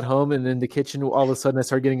 and we got home, and in the kitchen, all of a sudden I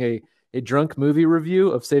started getting a drunk movie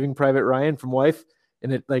review of Saving Private Ryan from wife,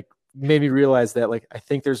 and it like made me realize that like I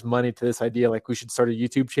think there's money to this idea. Like we should start a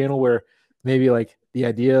YouTube channel where maybe like the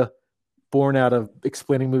idea born out of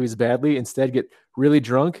explaining movies badly, instead get really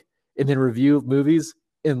drunk and then review movies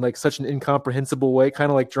in like such an incomprehensible way,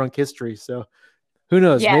 kind of like Drunk History. So who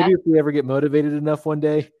knows? Yeah. Maybe if we ever get motivated enough one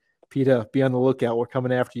day, PETA, be on the lookout. We're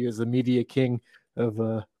coming after you as the media king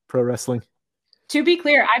of pro wrestling. To be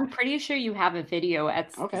clear, I'm pretty sure you have a video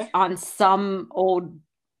on some old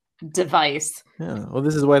device. Yeah. Well,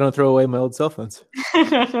 this is why I don't throw away my old cell phones.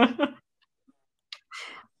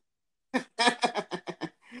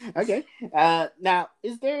 Okay. Now,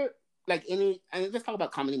 is there like any? And let's talk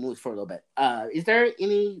about comedy movies for a little bit. Is there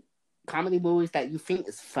any comedy movies that you think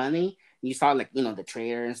is funny? You saw like the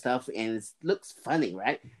trailer and stuff, and it looks funny,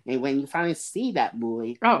 right? And when you finally see that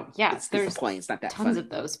movie, oh yeah, there's disappointing. It's not that tons funny. of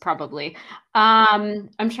those probably. I'm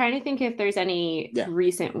trying to think if there's any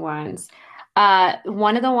recent ones.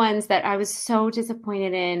 One of the ones that I was so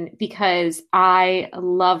disappointed in because I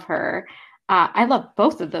love her. I love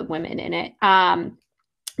both of the women in it.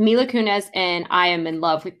 Mila Kunis and I am in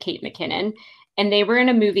love with Kate McKinnon. And they were in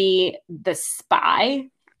a movie, The Spy,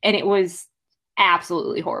 and it was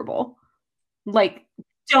absolutely horrible. Like,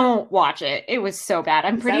 don't watch it. It was so bad.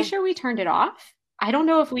 I'm pretty sure we turned it off. I don't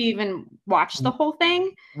know if we even watched the whole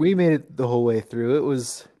thing. We made it the whole way through. It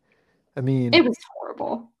was, I mean, it was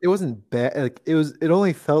horrible. It wasn't bad. Like it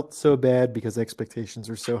only felt so bad because expectations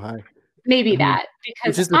were so high. Maybe that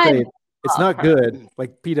because it's not good.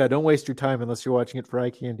 Like, PETA, don't waste your time unless you're watching it for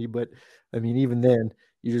eye candy. But I mean, even then,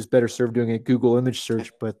 you're just better served doing a Google image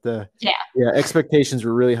search. But yeah, expectations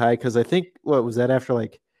were really high because I think what was that after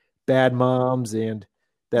like Bad Moms and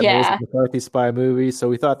that Melissa McCarthy spy movie. So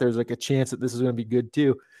we thought there was like a chance that this was going to be good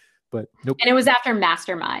too. But nope. And it was after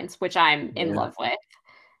Masterminds, which I'm in love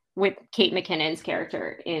with Kate McKinnon's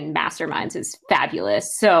character in Masterminds is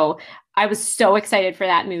fabulous. So I was so excited for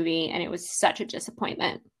that movie, and it was such a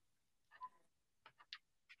disappointment.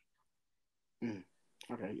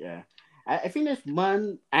 Okay, yeah. I think there's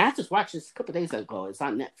one. I just watched this a couple days ago. It's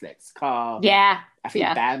on Netflix called I think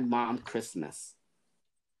Bad Mom Christmas.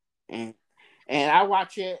 And I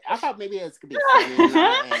watch it. I thought maybe it's gonna be funny.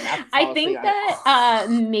 I think that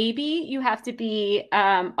maybe you have to be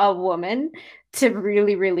a woman to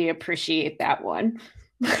really, really appreciate that one.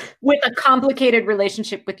 With a complicated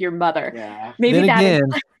relationship with your mother. Yeah. Maybe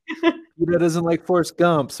PETA doesn't like Forrest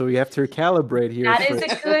Gump, so we have to recalibrate here. That is a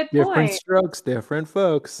good different point. Strokes, different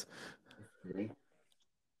folks.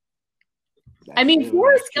 I mean,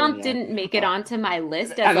 Forrest Gump didn't make it onto my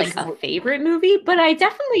list as like a favorite movie, but I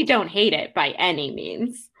definitely don't hate it by any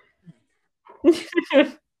means.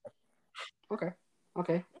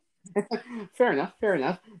 Okay. Fair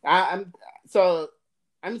enough. I'm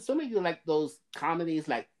assuming you like those comedies,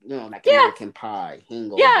 like like American Pie,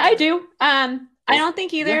 Hangover. Yeah, I do. I don't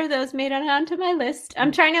think either of those made it onto my list.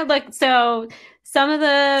 I'm trying to look. So some of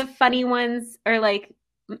the funny ones are like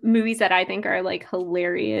movies that I think are like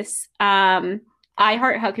hilarious. I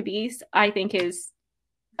Heart Huckabees, I think is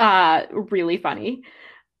really funny.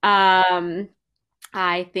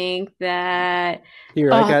 I think that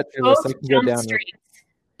here I got your list. I can go down.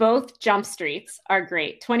 Both Jump Streets are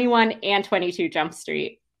great. 21 and 22 Jump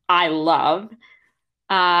Street, I love.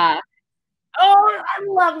 I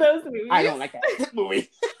love those movies. I don't like that movie.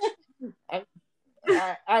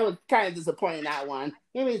 I was kind of disappointed in that one.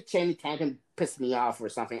 Maybe Channing Tatum pissed me off or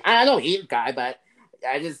something. I know he's a guy, but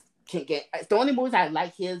I just can't get. The only movies I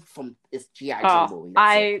like his from is G.I. Joe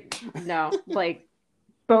movie. No, like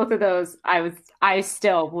both of those. I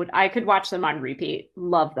could watch them on repeat.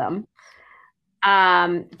 Love them.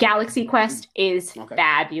 Galaxy Quest is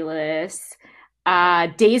fabulous.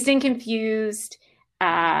 Dazed and Confused,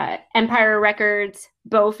 Empire Records,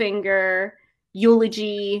 Bowfinger,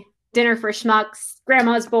 Eulogy, Dinner for Schmucks,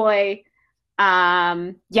 Grandma's Boy.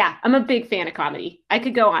 I'm a big fan of comedy. I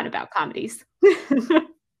could go on about comedies.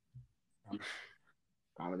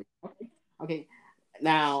 Comedy. Okay.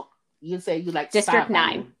 Now, you say you like District sci-fi.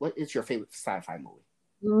 9. What is your favorite sci-fi movie?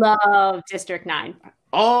 Love District 9.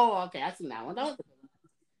 Oh, okay. I've seen that one.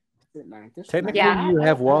 Technically, you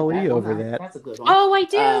have WALL-E over that. That's a good one. Oh, I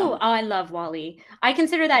do. I love WALL-E. I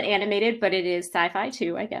consider that animated, but it is sci-fi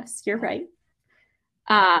too, I guess. You're right.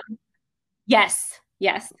 Yes.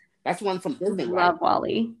 That's one from Disney, right? Love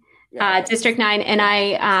WALL-E. District 9.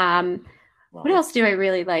 And what else do I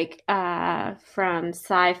really like from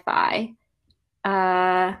sci-fi?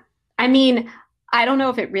 I mean, I don't know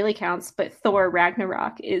if it really counts, but Thor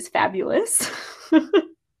Ragnarok is fabulous.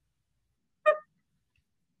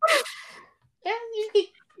 Yeah,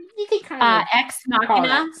 you can kind of Ex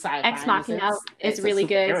Machina is really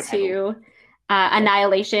good too.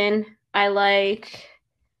 Annihilation, I like.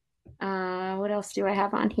 What else do I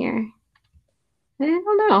have on here? I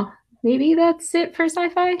don't know. Maybe that's it for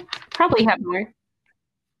sci-fi. Probably have more.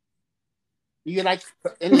 You like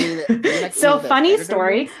so funny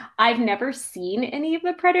story. Movies? I've never seen any of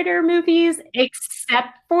the Predator movies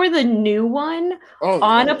except for the new one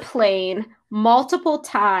on a plane multiple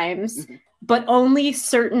times, but only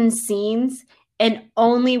certain scenes. and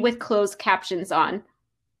only with closed captions on.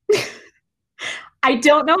 I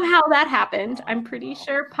don't know how that happened. I'm pretty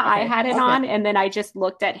sure Pi had it on, and then I just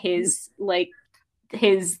looked at his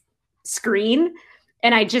screen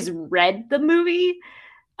and I just read the movie.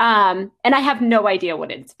 And I have no idea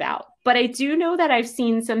what it's about, but I do know that I've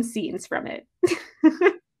seen some scenes from it.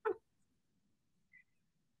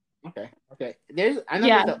 Okay. There's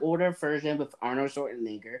the older version with Arnold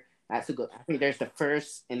Schwarzenegger. That's a good. I think there's the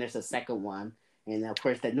first and there's the second one, and of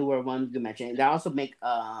course the newer one you mentioned. They also make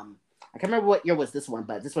I can't remember what year was this one,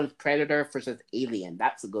 but this one's Predator versus Alien.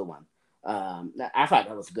 That's a good one. I thought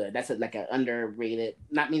that was good. That's like an underrated.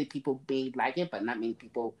 Not many people like it, but not many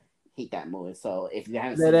people hate that movie. So if you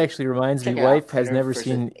haven't, that actually reminds me. Wife has never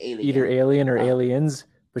seen either Alien or Aliens,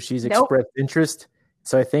 but she's expressed interest.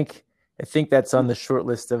 So I think that's on the short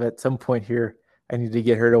list of at some point here. I need to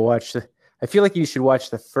get her to watch. I feel like you should watch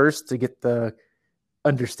the first to get the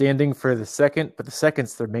understanding for the second, but the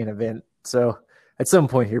second's their main event. So at some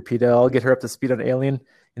point here, Peter, I'll get her up to speed on Alien,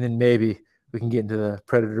 and then maybe we can get into the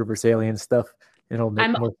Predator versus Alien stuff. And it'll make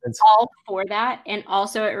more sense. I'm all for that. And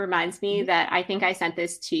also it reminds me that I think I sent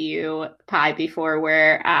this to you, Pi, before,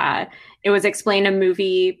 where it was explain a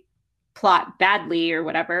movie plot badly or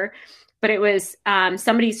whatever. But it was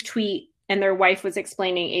somebody's tweet and their wife was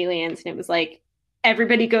explaining Aliens. And it was like,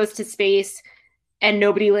 everybody goes to space and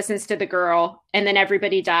nobody listens to the girl. And then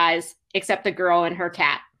everybody dies except the girl and her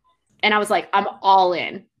cat. And I was like, I'm all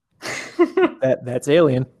in. That's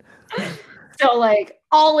Alien. So like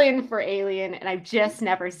all in for Alien. And I've just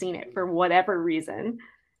never seen it for whatever reason.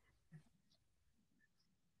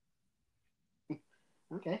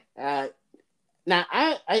 Okay. Now,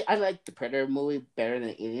 I like the Predator movie better than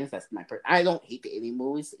Aliens. That's my I don't hate the Alien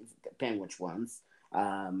movies, depending which ones.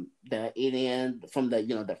 The Alien from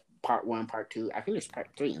the part 1, part 2. I think there's part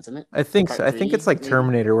 3, isn't it? I think so. I think it's like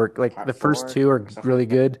Terminator, where like the first 2 are really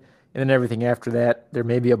good, and then everything after that, there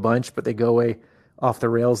may be a bunch, but they go way off the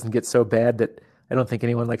rails and get so bad that I don't think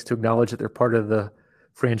anyone likes to acknowledge that they're part of the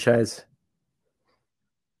franchise.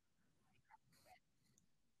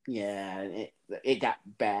 Yeah, it got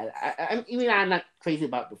bad. I'm not crazy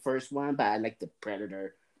about the first one, but I like the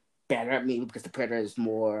Predator better. Maybe because the Predator is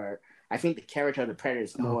more. I think the character of the Predator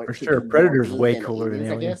is more. For sure, Predator's way cooler than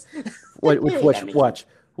Aliens. Watch.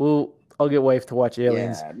 I'll get wife to watch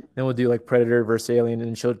Aliens. Yeah. Then we'll do like Predator versus Alien,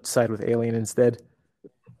 and she'll side with Alien instead.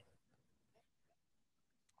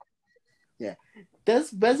 Yeah.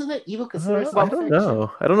 Does Resident Evil consider? I don't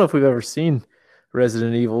know. I don't know if we've ever seen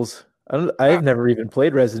Resident Evils. I've never even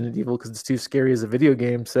played Resident Evil because it's too scary as a video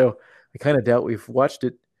game. So I kind of doubt we've watched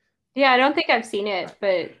it. Yeah, I don't think I've seen it,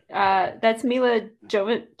 but that's Mila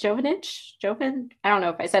Jovovich. I don't know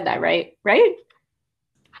if I said that right. Right?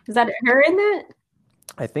 Is that her in that?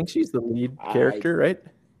 I think she's the lead character, right?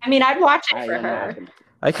 I mean, I'd watch it for her.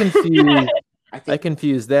 I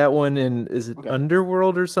confuse that one and is it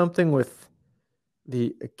Underworld or something with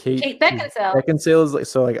the Kate Beckinsale. Beckinsale is like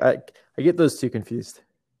so. Like I get those two confused.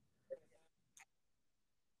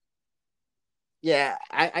 Yeah,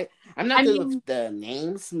 I'm not good with the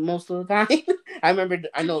names most of the time.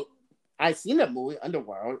 I know I've seen the movie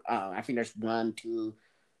Underworld. I think there's 1, 2,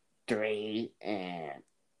 3, and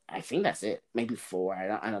I think that's it. Maybe 4.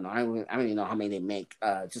 I don't know. I don't even know how many they make.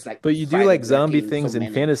 Just like. But you do like zombie things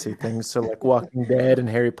and fantasy things, so like Walking Dead and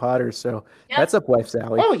Harry Potter. So that's up wife's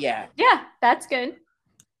alley. Oh yeah. Yeah, that's good.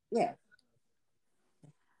 Yeah.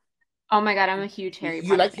 Oh my god, I'm a huge Harry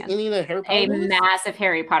Potter fan. You like any of the Harry Potter movies? Massive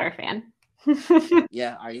Harry Potter fan.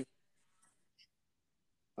 Yeah, are you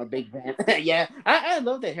a big fan? Yeah, I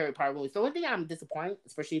love the Harry Potter movies. The only thing I'm disappointed,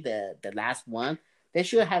 especially the last one, they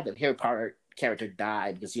should have the Harry Potter character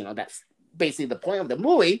die because that's basically the point of the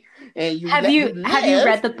movie. And have you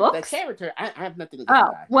read the books? The character, I have nothing to do.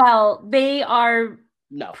 Well, they are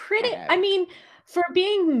pretty. I mean, for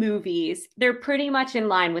being movies, they're pretty much in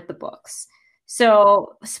line with the books.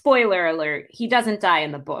 So, spoiler alert, he doesn't die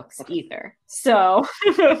in the books either. So.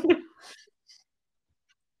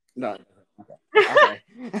 No. Okay.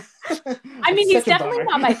 I mean, he's definitely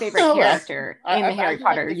not my favorite character in the Harry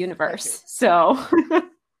Potter universe. So.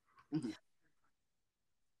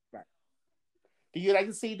 Right. Do you like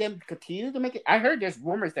to see them continue to make it? I heard there's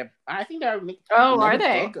rumors that I think they're making. Are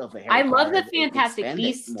they? I love the Fantastic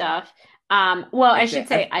Beasts stuff. Well, I should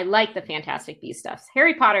say I like the Fantastic Beasts stuff.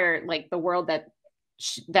 Harry Potter, like the world that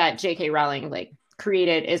J.K. Rowling like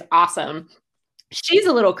created, is awesome. She's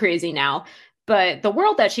a little crazy now. But the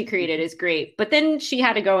world that she created is great. But then she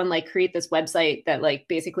had to go and like create this website that like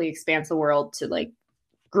basically expands the world to like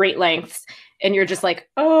great lengths. And you're just like,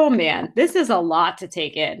 oh man, this is a lot to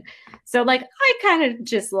take in. So like, I kind of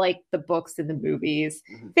just like the books and the movies.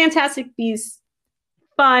 Fantastic Beasts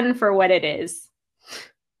fun for what it is.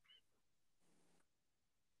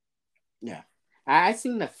 Yeah. I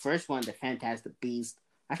seen the first one, The Fantastic Beast.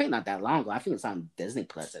 I think not that long ago. I think it's on Disney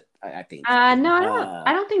Plus. I think. No,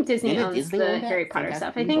 I don't think Disney owns Disney the own that? Harry Potter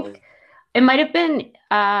Fantastic stuff. I Beasts, or- think it might have been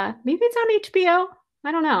maybe it's on HBO.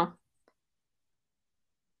 I don't know.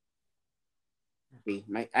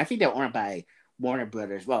 I think they're owned by Warner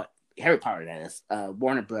Brothers. Well, Harry Potter, that is.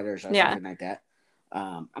 Warner Brothers or Yeah. something like that.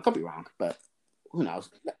 I could be wrong, but who knows?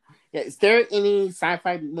 Yeah, is there any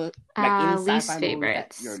sci-fi like any Least sci-fi movie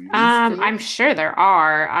that favorites. your least I'm favorite? sure there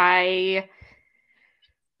are.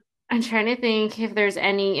 I'm trying to think if there's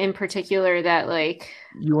any in particular that like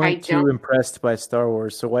You I weren't too don't. impressed by Star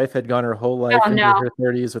Wars. So wife had gone her whole life Oh into no. her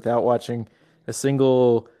 30s without watching a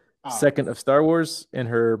single Oh, second of Star Wars, and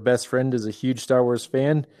her best friend is a huge Star Wars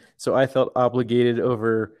fan. So I felt obligated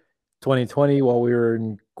over 2020 while we were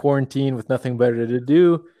in quarantine with nothing better to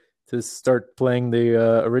do to start playing the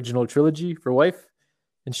original trilogy for wife.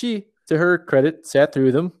 And she, to her credit, sat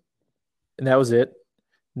through them, and that was it.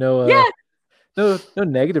 No Yeah. no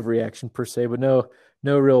negative reaction per se, but no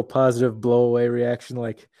real positive blowaway reaction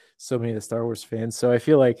like so many of the Star Wars fans. So I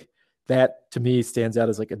feel like that to me stands out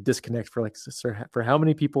as like a disconnect for like for how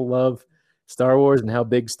many people love Star Wars and how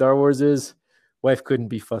big Star Wars is. Wife couldn't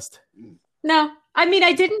be fussed. No. I mean,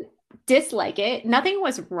 I didn't dislike it. Nothing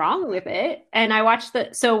was wrong with it. And we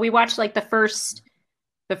watched like the first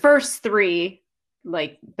three,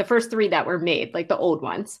 like the first three that were made, like the old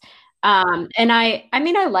ones. And I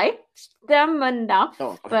mean, I liked them enough, Oh,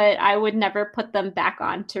 okay. but I would never put them back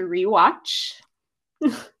on to rewatch.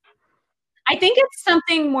 I think it's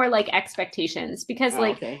something more like expectations because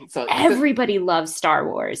like okay. So everybody loves Star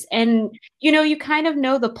Wars, and you kind of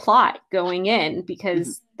know the plot going in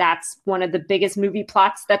because that's one of the biggest movie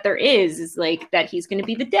plots that there is like that he's going to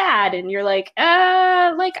be the dad, and you're like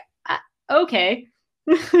okay.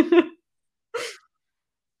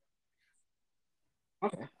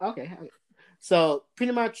 Okay. So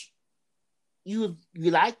pretty much, you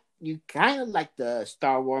kind of like the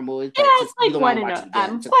Star Wars movies, Yeah, but it's just you like don't one want to and watch it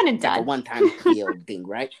again. Just one and like a done. one-time feel thing,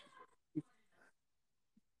 right?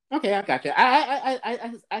 Okay, I got you.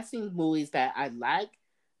 I seen movies that I like,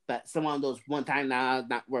 but some of those one time now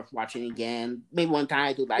not worth watching again. Maybe one time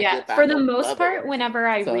I do like Yeah, it, but for I the don't most love it part, or anything. whenever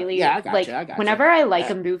I So really yeah, I got like, you. I got whenever you. I like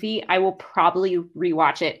a movie, I will probably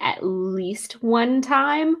rewatch it at least one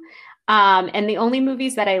time. And the only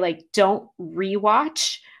movies that I like don't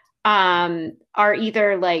rewatch are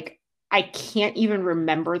either like I can't even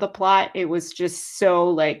remember the plot. It was just so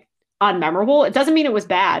like unmemorable. It doesn't mean it was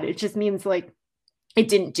bad. It just means like it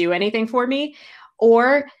didn't do anything for me,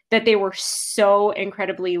 or that they were so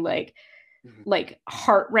incredibly like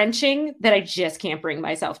heart-wrenching that I just can't bring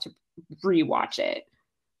myself to rewatch it.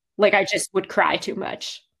 Like I just would cry too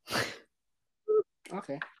much.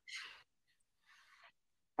 Okay.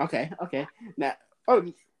 Now,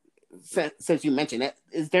 oh, since you mentioned it,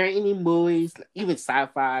 is there any movies, even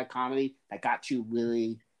sci-fi comedy, that got you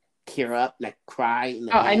really tear up, like cry in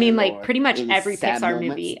the I mean, end, like or pretty much any every sad Pixar moments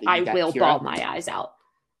movie, that I you got will tear bawl up? my eyes out.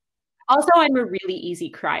 Also, I'm a really easy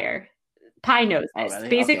crier. Pi knows Oh, this. really?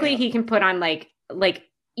 Basically, Okay. he can put on like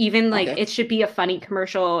even like Okay. it should be a funny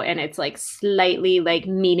commercial and it's like slightly like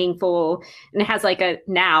meaningful and it has like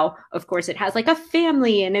now of course it has like a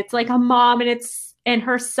family and it's like a mom and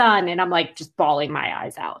her son, and I'm like just bawling my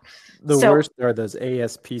eyes out. The So- worst are those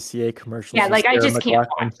ASPCA commercials. Yeah, with like I Sarah just can't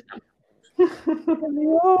McLachlan. watch them. In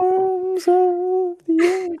the arms of the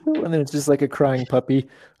angel. And then it's just like a crying puppy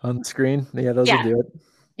on the screen. Yeah, those Yeah. will do it.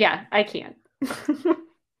 Yeah, I can't.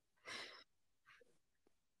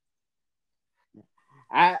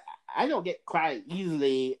 I don't get cry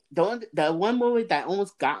easily. The one movie that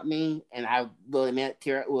almost got me, and I will admit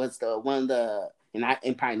tear was the one and I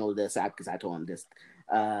probably know this because I told him this.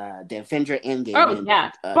 The Avenger Endgame. Oh and,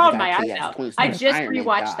 yeah, the bawled guy my eyes played as out. Tony I Stark. just Iron Man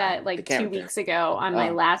rewatched died, that the like 2 character. weeks ago on my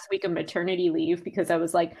Oh. last week of maternity leave because I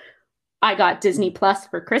was like, I got Disney Plus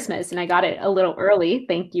for Christmas and I got it a little early.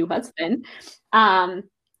 Thank you, husband.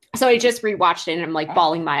 So I just rewatched it and I'm like Oh.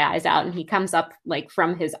 bawling my eyes out. And he comes up like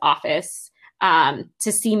from his office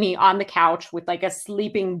to see me on the couch with like a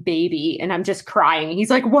sleeping baby, and I'm just crying. He's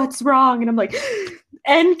like, "What's wrong?" And I'm like,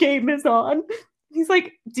 "Endgame is on." He's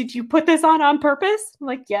like, "Did you put this on purpose?" I'm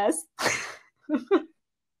like, "Yes."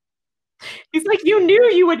 He's like, "You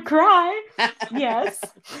knew you would cry." Yes.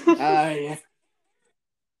 Yeah.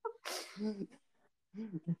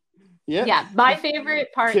 Yeah. Yeah, my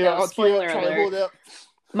favorite part though, spoiler alert,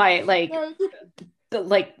 my like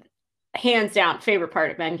hands down favorite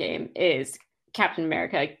part of Endgame is Captain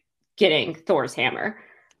America getting Thor's hammer.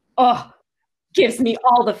 Oh, gives me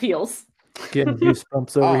all the feels. Getting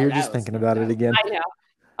goosebumps over Oh, here that just was- thinking about that it was- again. I know.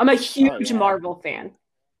 I'm a Oh huge yeah. Marvel fan.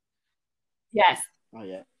 Yes. Oh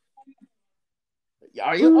yeah.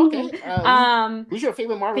 Are you Ooh. okay? Who's Um, who's your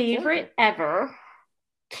favorite Marvel character? favorite ever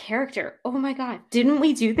character. Oh my God. Didn't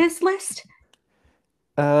we do this list?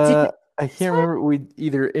 Did we do I this can't one? remember. We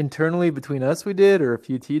either internally between us we did, or if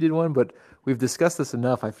UT did one, but we've discussed this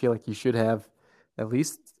enough. I feel like you should have at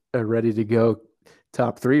least a ready to go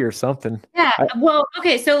top three or something. Yeah. I, Well,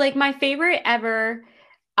 okay. So, like, my favorite ever,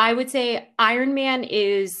 I would say Iron Man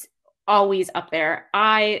is always up there.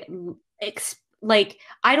 Like,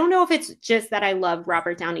 I don't know if it's just that I love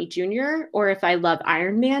Robert Downey Jr. or if I love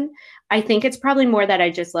Iron Man. I think it's probably more that I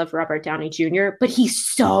just love Robert Downey Jr., but he's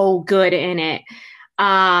so good in it.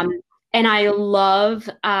 Um, and I love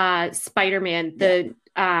Spider-Man,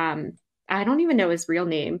 Yeah. I don't even know his real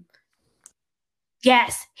name.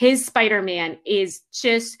 Yes, his Spider-Man is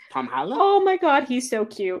just, Tom Holland? oh my God, he's so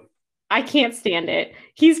cute. I can't stand it.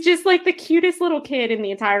 He's just like the cutest little kid in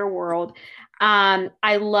the entire world.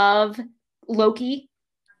 I love Loki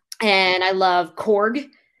and I love Korg.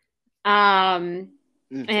 And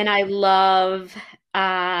I love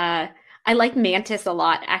I like Mantis a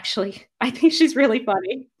lot, actually. I think she's really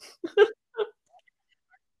funny.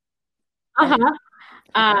 Okay.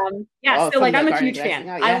 Uh-huh. Yeah, Oh, so from like the I'm a Guardian huge Galaxy.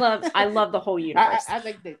 fan. Oh, I yeah. love the whole I, universe. I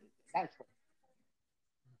like that's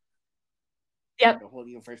Yep. the whole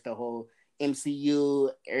universe, the whole MCU,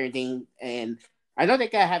 everything. And I know they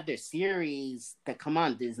gotta have their series that come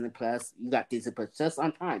on Disney Plus. You got Disney Plus just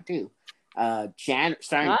on time too. Starting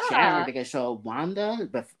January, they gonna show Wanda,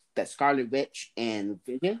 the Scarlet Witch, and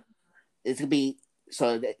Vision. It's gonna be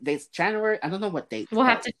this January. I don't know what date. We'll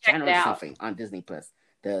have to check it January out. something on Disney Plus.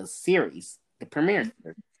 The series, the premiere.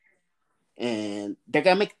 And they're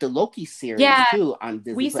gonna make the Loki series too on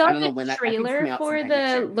Disney. We Plus. saw I don't know the when that trailer for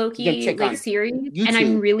the Loki like series, YouTube. and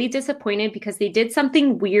I'm really disappointed because they did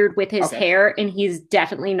something weird with his hair, and he's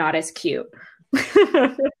definitely not as cute.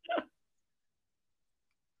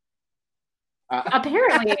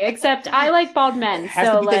 Apparently, except I like bald men,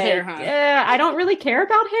 so like hair, huh? I don't really care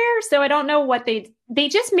about hair, so I don't know what they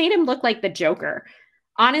just made him look like the Joker.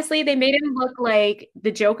 Honestly, they made him look like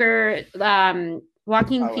the Joker.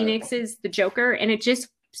 Joaquin Phoenix is the Joker, and it just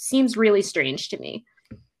seems really strange to me.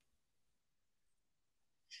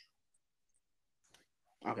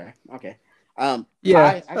 Okay.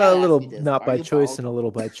 Yeah, a little not by choice and a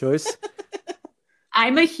little by choice.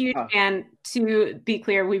 I'm a huge fan. To be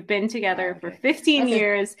clear, we've been together for 15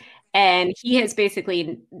 years, and he has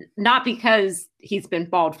basically, not because he's been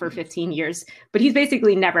bald for 15 years, but he's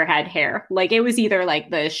basically never had hair. Like, it was either like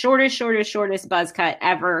the shortest buzz cut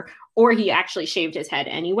ever, or he actually shaved his head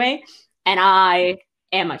anyway. And I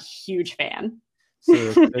am a huge fan. So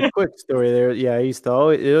a quick story there. Yeah, it used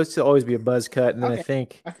to always be a buzz cut, and then I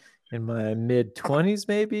think in my mid-20s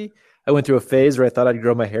maybe I went through a phase where I thought I'd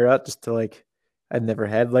grow my hair out just to like. I'd never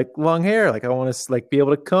had like long hair. Like I want to like be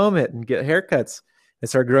able to comb it and get haircuts. I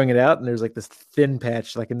started growing it out, and there's like this thin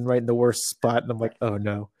patch, like right in the worst spot, and I'm like, oh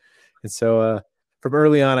no. And so from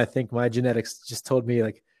early on, I think my genetics just told me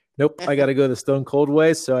like, nope, I got to go the stone cold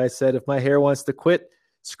way. So I said, if my hair wants to quit,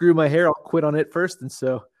 screw my hair, I'll quit on it first. And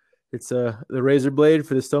so it's the razor blade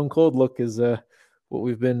for the stone cold look is what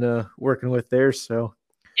we've been working with there. So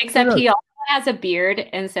except he also has a beard,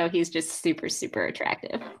 and so he's just super, super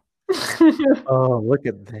attractive. Oh, look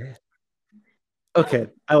at that. Okay,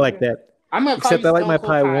 I like that. Except I like my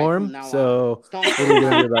pie warm, so what are you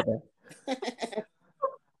gonna do about that?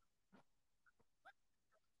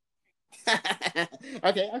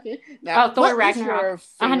 Okay. Now, Thor Ragnarok,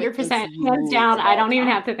 100%, hands down. I don't even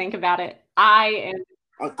have to think about it. I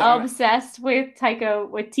am obsessed with Taika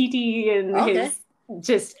Waititi and his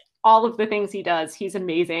just all of the things he does. He's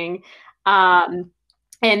amazing. And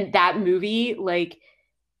that movie,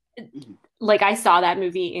 like I saw that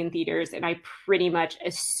movie in theaters, and I pretty much,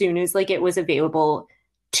 as soon as like it was available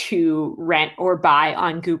to rent or buy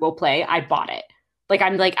on Google Play, I bought it. Like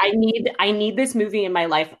I'm like, I need this movie in my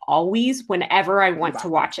life always, whenever I want to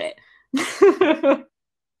watch it.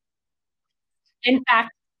 In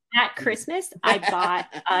fact, at Christmas, I bought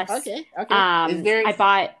us I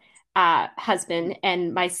bought husband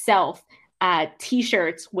and myself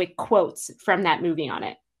t-shirts with quotes from that movie on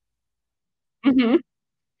it. Mm-hmm.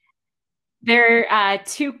 There are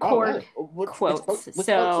two quotes.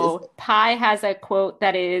 So Pi has a quote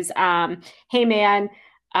that is, hey man,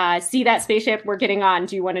 see that spaceship we're getting on,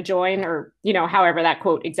 do you want to join? Or, however that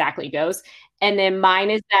quote exactly goes. And then mine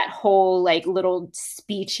is that whole like little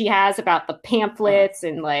speech he has about the pamphlets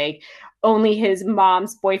and like only his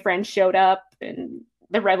mom's boyfriend showed up and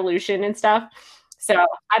the revolution and stuff. So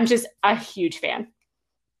I'm just a huge fan.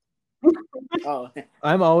 Oh,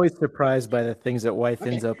 I'm always surprised by the things that wife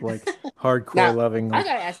okay. ends up like hardcore Now loving. I Like,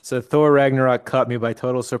 gotta ask. so Thor Ragnarok caught me by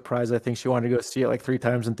total surprise. I think she wanted to go see it like 3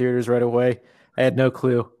 times in theaters right away. I had no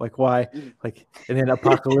clue like why. Mm, Like, and then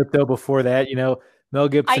Apocalypto before that, Mel I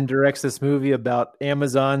Gibson directs this movie about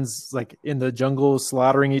Amazons like in the jungle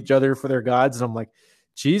slaughtering each other for their gods, and I'm like,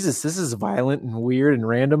 Jesus, this is violent and weird and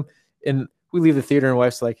random. And we leave the theater, and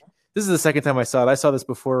wife's like, this is the second time I saw it. I saw this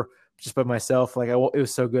before just by myself. Like, it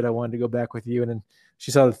was so good, I wanted to go back with you. And then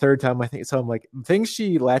she saw it the third time, I think. So I'm like, things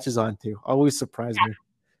she latches onto always surprise me.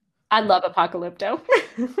 I love Apocalypto.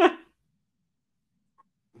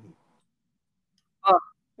 Oh,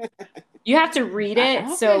 you have to read I it.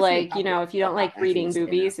 hope So I see like, if you don't like Actually, reading stand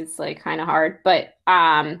up. movies, it's like kind of hard, but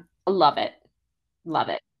I love it. Love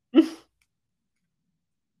it.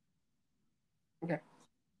 Okay.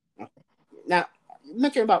 Okay. Now, you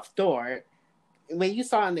mentioned about Thor. When you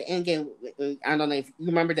saw in the end game, I don't know if you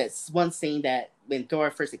remember that one scene that when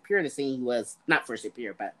Thor first appeared, the scene he was not first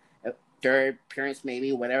appeared, but third appearance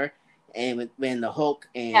maybe, whatever. And when the Hulk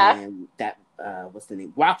Yeah. and that what's the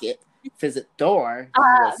name, Rocket visit Thor, he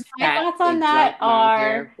was My fat thoughts on and that drunk, long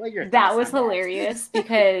hair. are What are your that thoughts was on that? hilarious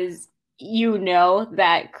because you know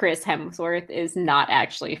that Chris Hemsworth is not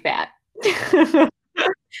actually fat.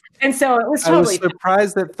 And so it was I was totally fat.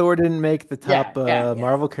 surprised that Thor didn't make the Yeah, top yeah, yeah.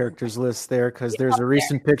 Marvel characters list there because there's a Up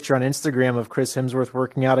recent picture on Instagram of Chris Hemsworth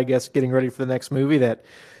working out, I guess, getting ready for the next movie that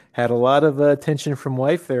had a lot of attention from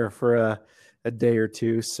wife there for a day or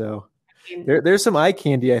two. So there. there's some eye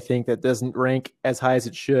candy, I think, that doesn't rank as high as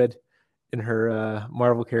it should in her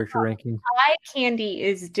Marvel character ranking. Eye candy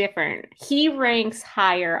is different. He ranks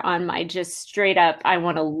higher on my just straight up, I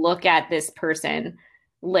want to look at this person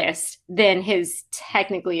list than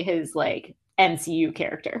technically his like MCU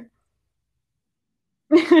character.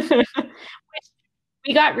 We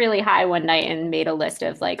got really high one night and made a list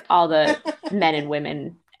of like all the men and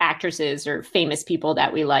women actresses or famous people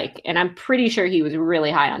that we like. And I'm pretty sure he was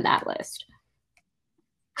really high on that list.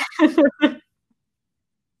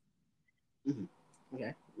 Mhm.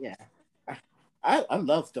 Okay, yeah. I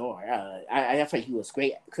love Thor. I thought he was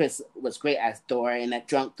great. Chris was great as Thor, and that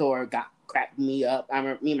drunk Thor got cracked me up. I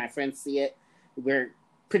remember me and my friends see it. We're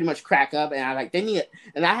pretty much crack up, and I like they need it.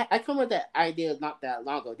 And I come with that idea not that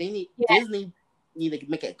long ago. They need Yeah. Disney need to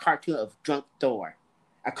make a cartoon of drunk Thor,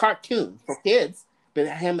 a cartoon for kids, but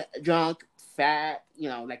him drunk, fat,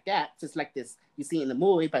 like that, just like this you see in the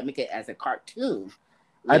movie, but make it as a cartoon.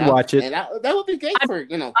 I'd watch it. And that would be great for I'd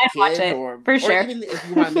watch kids it, or for sure. even if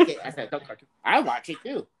you want to make it as an adult cartoon. I watch it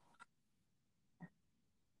too.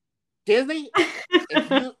 Disney,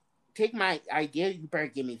 if you take my idea, you better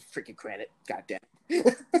give me freaking credit. Goddamn.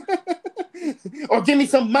 Or give me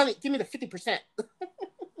some money. Give me the 50%.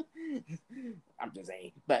 I'm just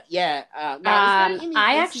saying. But yeah. Now, is there any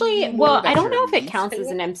I MCU actually, movie well, I that's don't your know if it least counts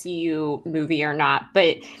as an favorite? MCU movie or not,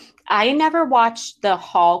 but I never watched The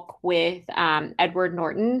Hulk with Edward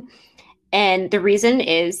Norton. And the reason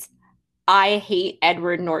is I hate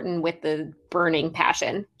Edward Norton with the burning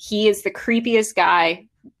passion. He is the creepiest guy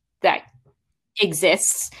that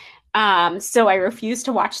exists. So I refuse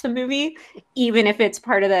to watch the movie, even if it's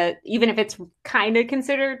even if it's kind of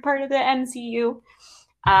considered part of the MCU.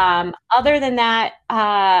 Other than that,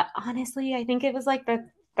 honestly, I think it was like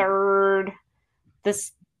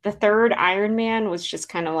this the third Iron Man was just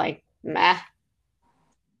kind of like meh.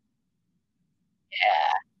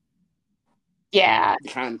 Yeah.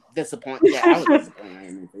 Kind of disappointed. Yeah, I was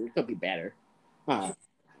disappointed. It could be better. Huh.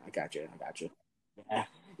 I got you. Yeah.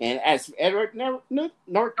 And as Edward Norton,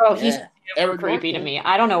 Oh, he's yeah, super Edward creepy to Norton, me.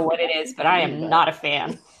 I don't know what it is, but I am not a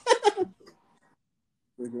fan.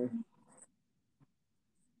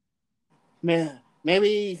 Man,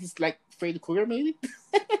 maybe he's like Freddy Krueger, maybe.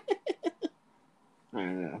 I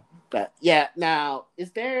don't know, but yeah. Now,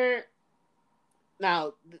 is there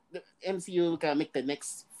the MCU gonna make the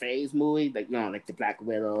next phase movie, like like the Black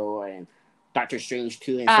Widow and Doctor Strange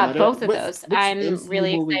 2 and some other? Both of those. Which I'm MCU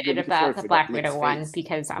really movie you're excited looking about forward the for that Black next Widow one phase?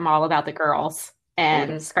 because I'm all about the girls. Okay.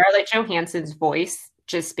 And Scarlett Johansson's voice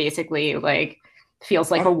just basically like feels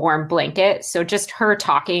like a Okay. warm blanket. So just her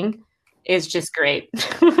talking is just great.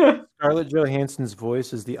 Scarlett Johansson's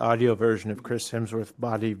voice is the audio version of Chris Hemsworth's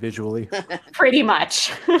body visually. Pretty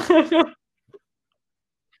much.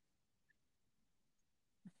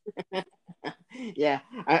 Yeah,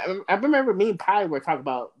 I remember me and Pi were talking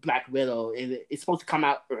about Black Widow, and it's supposed to come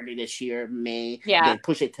out early this year, May. Yeah. Then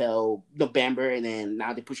push it till November, and then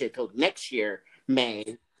now they push it till next year,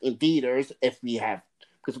 May, in theaters. If we have,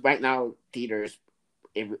 because right now theaters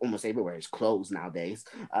almost everywhere is closed nowadays.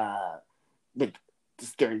 But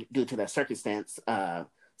due to that circumstance,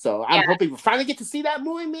 So I'm hoping we finally get to see that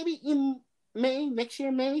movie maybe in May next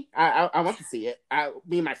year. Maybe I want to see it.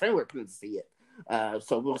 Me and my friend were planning to see it.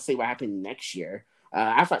 So we'll see what happens next year.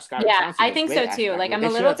 I thought Scarlett Johansson I think so too. Like, I'm a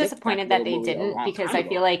little disappointed that they didn't, because I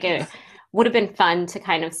feel like it would have been fun to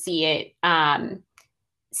kind of see it,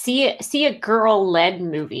 see a girl-led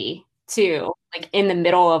movie too, like in the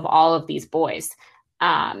middle of all of these boys.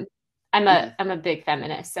 I'm a big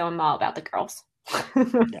feminist, so I'm all about the girls.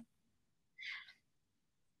 Yeah.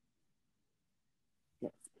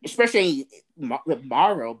 Especially with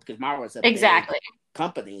Marvel, because Marvel is a big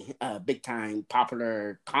company, big time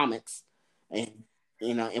popular comics, and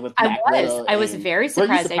it was Black Widow. I was very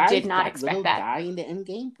surprised. I did not expect Widow that. Die in the end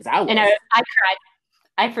game, because I was. And I cried.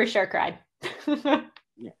 I for sure cried.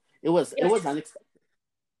 Yeah, it was unexpected.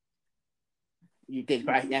 You did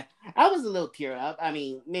cry, yeah. I was a little tear up. I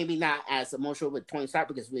mean, maybe not as emotional with Tony Stark,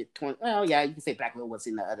 because with Tony, well, yeah, you can say Black Widow was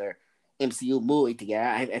in the other MCU movie together.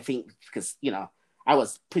 I think because I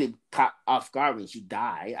was pretty caught off guard when she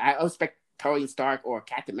died. I expect Tony Stark or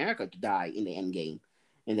Captain America to die in the end game,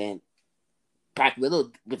 and then Black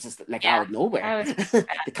Widow, which is like out of nowhere,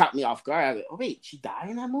 it caught me off guard. I was like, oh wait, she died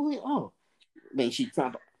in that movie? Oh, when she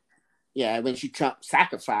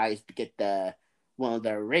sacrificed to get one of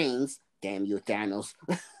the rings. Damn you, Thanos.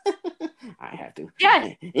 I have to.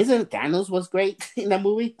 Yeah. Isn't Thanos was great in that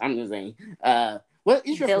movie? I'm just saying. What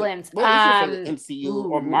is your villains? What is your favorite MCU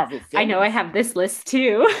or Marvel film? I know I have this list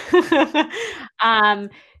too.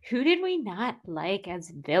 Who did we not like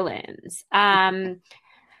as villains? The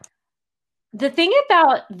thing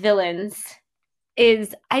about villains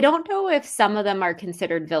is I don't know if some of them are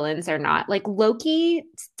considered villains or not. Like Loki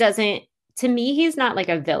doesn't, to me, he's not like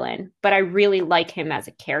a villain, but I really like him as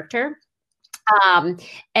a character.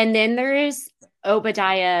 And then there's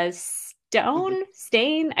Obadiah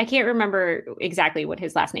Stane. I can't remember exactly what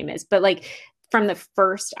his last name is, but like from the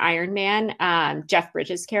first Iron Man, Jeff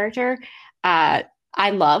Bridges' character, I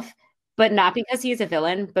love, but not because he's a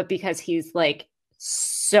villain, but because he's like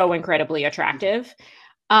so incredibly attractive.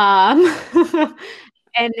 And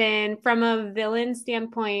then from a villain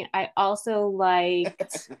standpoint, I also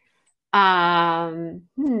liked, I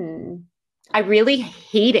really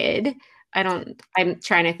hated, I'm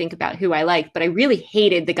trying to think about who I liked, but I really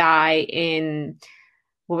hated the guy in,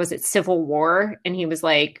 what was it, Civil War? And he was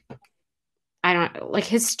like,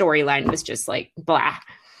 his storyline was just like, blah.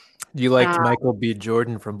 You liked Michael B.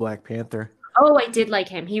 Jordan from Black Panther. Oh, I did like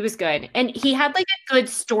him. He was good. And he had like a good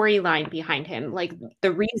storyline behind him. Like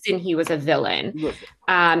the reason he was a villain.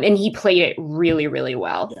 And he played it really, really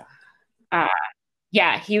well.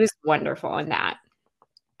 Yeah, he was wonderful in that.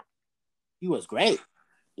 He was great.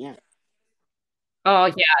 Yeah. Oh,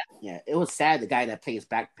 yeah. Yeah, it was sad the guy that plays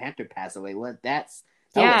Black Panther passed away. It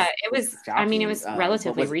was I mean, it was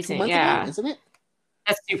relatively recent. Ago, isn't it?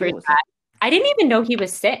 That's super sad. I didn't even know he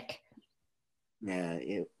was sick. Yeah,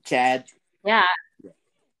 Chad. Yeah.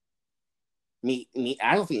 Me.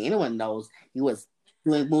 I don't think anyone knows he was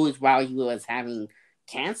doing movies while he was having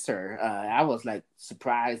cancer. I was like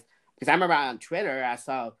surprised because I remember on Twitter I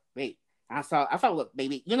thought maybe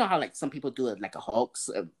how like some people do it like a hoax,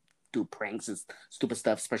 do pranks and stupid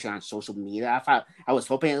stuff, especially on social media. I was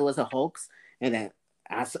hoping it was a hoax, and then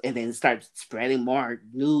it started spreading more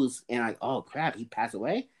news, and like, oh crap, he passed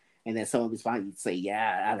away. And then someone responded to say,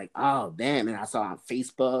 yeah. I like, oh damn. And I saw on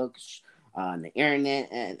Facebook, on the internet,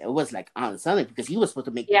 and it was like on Sunday because he was supposed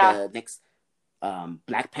to make the next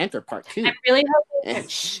Black Panther Part 2. I really hope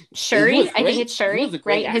Shuri. I think it's Shuri,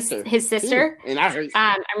 right? His sister. Too. And I heard.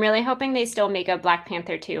 I'm really hoping they still make a Black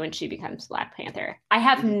Panther 2 and she becomes Black Panther. I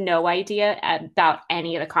have no idea about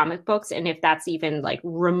any of the comic books and if that's even like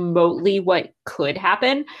remotely what could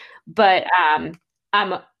happen. But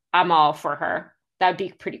I'm all for her. That'd be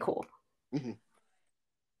pretty cool. Mm-hmm.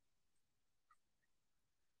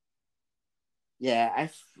 Yeah,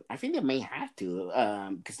 I think they may have to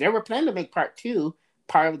because they were planning to make Part 2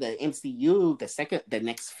 part of the MCU, the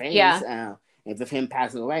next phase. Yeah. And with him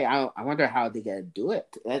passing away, I wonder how they're gonna do it.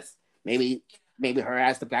 That's maybe her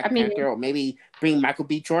as the Black Panther, or maybe bring Michael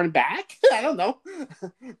B. Jordan back. I don't know.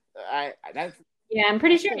 I'm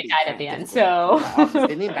pretty sure he died at the end. So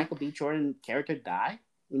didn't Michael B. Jordan character die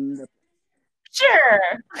in the? Sure.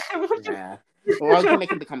 Yeah. Well, we can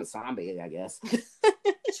make him become a zombie, I guess.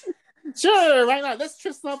 Sure, why not? Let's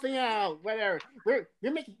try something out. Whatever. We're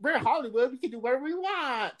Hollywood. We can do whatever we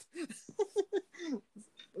want.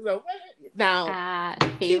 So, now,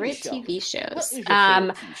 favorite TV shows. What is your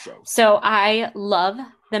favorite TV show? So I love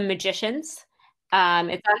The Magicians. It's on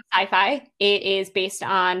Sci-Fi. It is based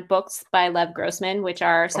on books by Lev Grossman, which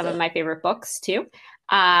are some of my favorite books too.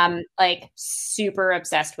 Like super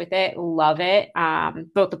obsessed with it, love it.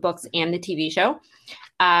 Both the books and the TV show.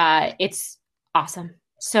 It's awesome,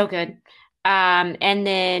 so good. And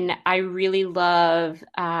then I really love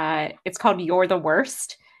it's called You're the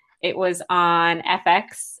Worst. It was on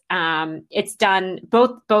FX. It's done,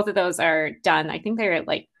 both of those are done. I think they're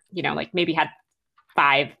like, like maybe had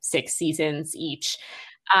 5-6 seasons each.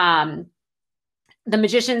 The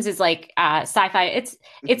Magicians is like sci-fi.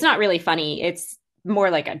 It's not really funny. It's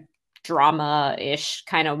more like a drama-ish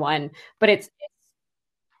kind of one, but it's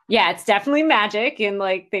definitely magic and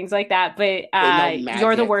like things like that. But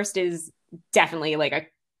You're the Worst is definitely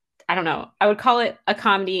like I don't know. I would call it a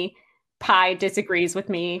comedy. Pie disagrees with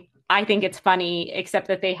me. I think it's funny, except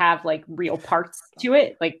that they have like real parts to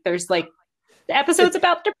it. Like there's like episodes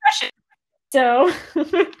about depression. So,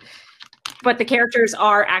 but the characters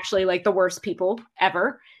are actually like the worst people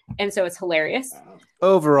ever. And so it's hilarious.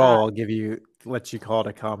 Overall, let you call it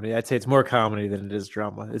a comedy. I'd say it's more comedy than it is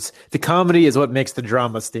drama. The comedy is what makes the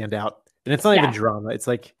drama stand out. And it's not even drama. It's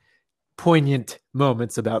like poignant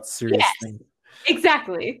moments about serious things.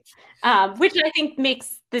 Exactly. Which I think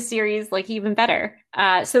makes the series like even better.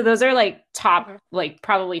 So those are like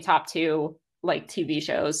probably top 2 like TV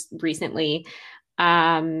shows recently.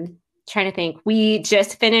 Trying to think. We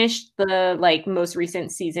just finished the like most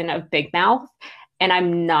recent season of Big Mouth, and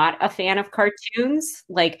I'm not a fan of cartoons.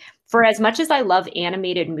 Like for as much as I love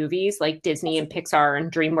animated movies like Disney and Pixar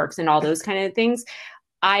and DreamWorks and all those kind of things,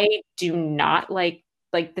 I do not like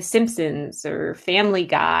The Simpsons or Family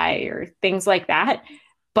Guy or things like that.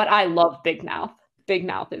 But I love Big Mouth. Big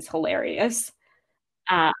Mouth is hilarious.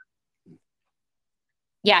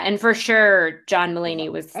 Yeah, and for sure, John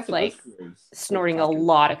Mulaney was like snorting a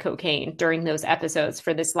lot of cocaine during those episodes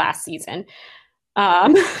for this last season.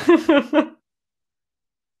 So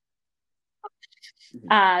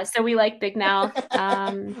we like Big Mouth.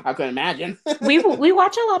 I can imagine. we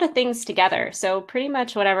watch a lot of things together. So pretty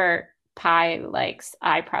much whatever Pie likes,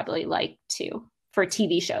 I probably like too, for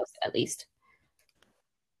TV shows at least.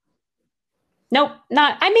 Nope,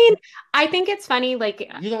 not. I mean, I think it's funny. Like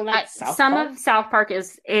you don't like some of South Park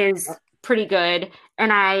is pretty good,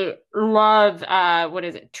 and I love what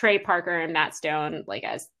is it, Trey Parker and Matt Stone, like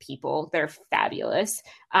as people. They're fabulous.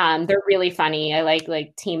 They're really funny. I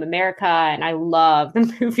like Team America, and I love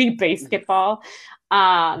the movie Basketball.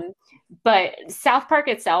 But South Park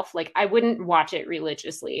itself, like I wouldn't watch it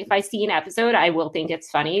religiously. If I see an episode, I will think it's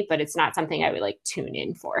funny, but it's not something I would like tune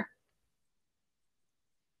in for.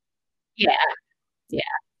 Yeah.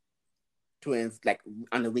 Twins like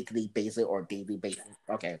on a weekly basis or daily basis.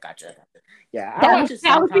 Okay, gotcha. Yeah,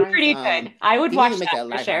 that would be pretty good. I would watch make that a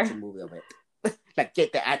live for sure. action movie of it. Like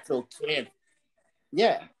get the actual kid.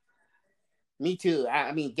 Yeah, me too.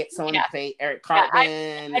 I mean, get someone to play Eric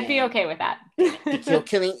Cartman. I'd be okay with that.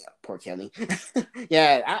 Poor Kelly.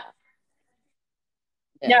 Yeah.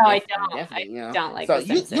 No, I don't. I don't like The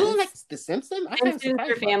Simpsons. You don't like The Simpsons? Simpsons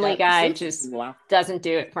or Family Guy just doesn't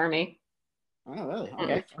do it for me. Oh, really?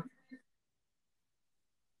 Okay.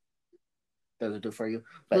 Doesn't do it for you.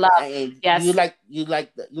 But yes. You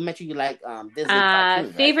mentioned you like Disney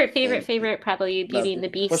cartoons, right? Favorite probably Beauty and the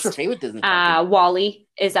Beast. What's your favorite Disney cartoon? WALL-E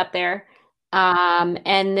is up there.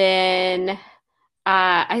 And then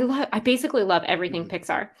I basically love everything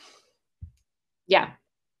Pixar. Yeah.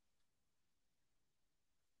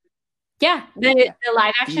 Yeah, the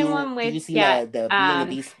live action one with the Beauty and the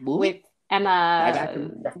Beast movie? With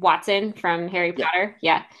Emma Watson from Harry Potter.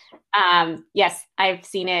 Yeah. Yes, I've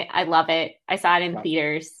seen it. I love it. I saw it in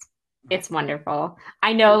theaters. It's wonderful.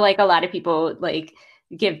 I know like a lot of people like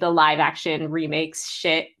give the live action remakes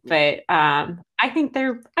shit, but I think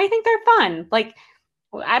they're fun. Like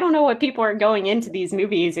I don't know what people are going into these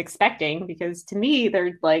movies expecting, because to me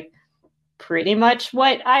they're like pretty much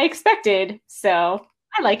what I expected. So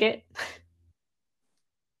I like it.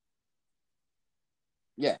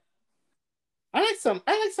 Yeah. I like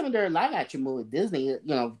some of their live action movies. Disney,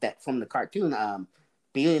 that from the cartoon.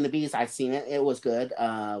 Beauty and the Beast, I've seen it. It was good.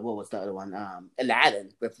 What was the other one?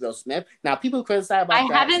 Aladdin with Will Smith. Now people criticize about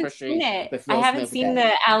that. I haven't seen it. I haven't seen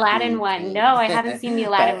the Aladdin one. No, I haven't seen the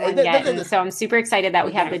Aladdin one yet. And so I'm super excited that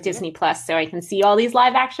we have the Disney Plus, so I can see all these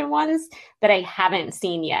live action ones that I haven't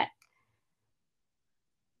seen yet.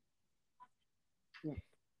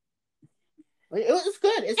 It was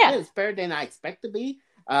good. It's good. It's better than I expect to be.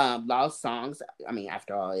 A lot of songs. I mean,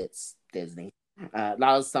 after all, it's Disney. A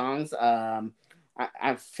lot of songs.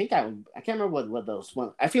 I think I can't remember what those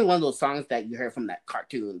one. I think one of those songs that you heard from that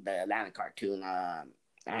cartoon, the Atlanta cartoon. I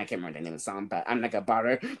can't remember the name of the song, but I'm not gonna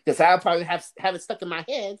bother because I'll probably have it stuck in my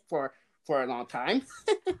head for a long time.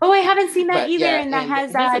 Oh, I haven't seen that either, and that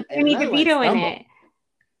has Danny DeVito in it.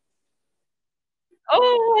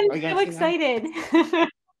 Oh, Are you I'm gonna so see that? excited.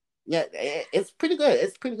 Yeah, it's pretty good.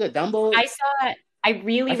 It's pretty good. Dumbo. I saw it. I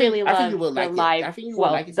really, really I think you loved will the like it. live, I think you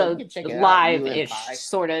will like well, it. So you the can check it out. You and live-ish Pi.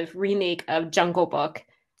 sort of remake of Jungle Book.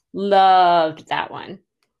 Loved that one.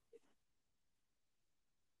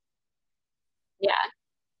 Yeah.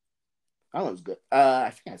 That one's good.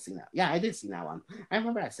 I think I've seen that. Yeah, I did see that one. I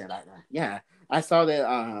remember I said that. Yeah, I saw that.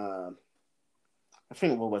 I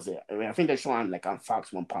think what was it? I mean, I think they're showing like on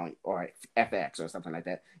Fox 1 or FX or something like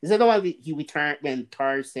that. Is it the one he returned when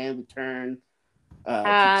Tarzan returned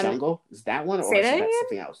to jungle? Is that one or Say is that that again?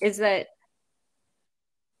 something else? Is that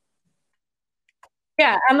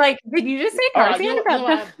Yeah, I'm like, did you just say Tarzan about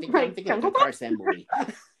the I'm thinking of the Jungle Book? Tarzan movie.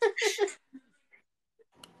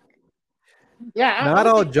 Yeah, Not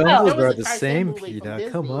was all thinking, jungles there was are a the Tarzan same, movie from Peta.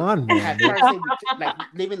 Come Disney on, that had man. Tarzan like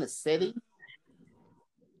live in the city.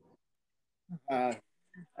 I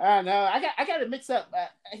don't know. I got to mix up.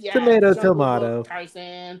 Yeah, Tomato, Jungle Book, tomato.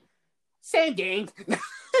 Tarzan, same game.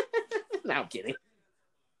 No, I'm kidding.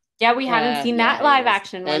 Yeah, we haven't seen that live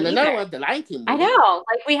action one And either. another one, the Lion King movie. I know,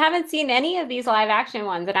 like we haven't seen any of these live action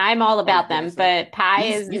ones, and I'm all about them. But Pi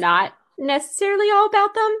is not necessarily all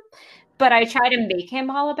about them. But I try to make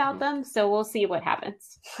him all about them, so we'll see what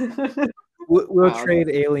happens. We'll trade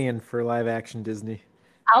Alien for live action Disney.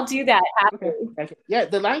 I'll do that happily. Okay. Yeah,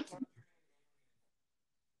 the Lion King.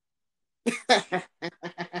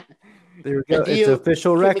 There we go. It's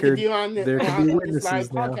official record. There can be witnesses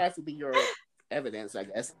witnesses now. Podcast will be your evidence, I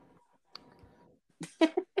guess.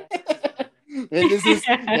 Witnesses,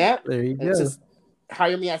 yeah. There you go. Just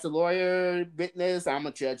hire me as a lawyer, witness. I'm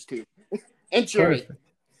a judge too, and jury.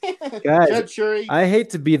 Guys, judge, jury, I hate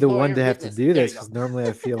to be the one to have witness. to do this because normally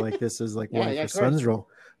I feel like this is like wife or of son's role.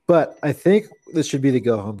 But I think this should be the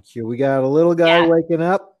go home cue. We got a little guy waking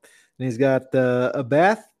up, and he's got a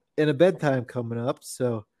bath and a bedtime coming up.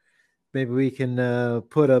 So maybe we can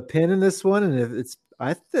put a pin in this one. And if it's,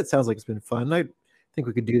 I think that sounds like it's been fun. I think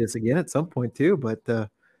we could do this again at some point too. But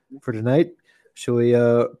for tonight, should we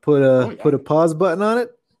put a pause button on it?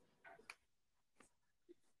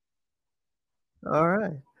 All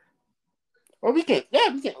right. Well, we can.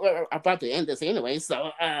 We're about to end this anyway.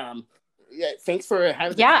 So, thanks for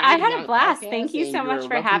having. Yeah, I had a blast. Thank you so much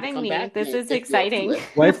for having me. This is exciting.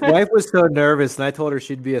 Wife was so nervous, and I told her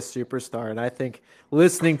she'd be a superstar. And I think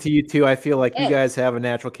listening to you two, I feel like you guys have a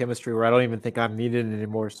natural chemistry where I don't even think I'm needed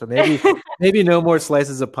anymore. So maybe no more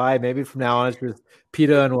slices of pie. Maybe from now on it's just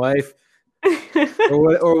Peta and wife.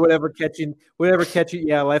 or whatever catchy,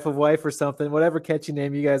 yeah, Life of Wife or something, whatever catchy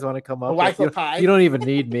name you guys want to come up with. You don't even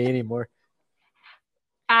need me anymore.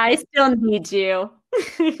 I still need you.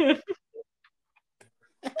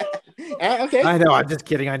 Okay. I know. I'm just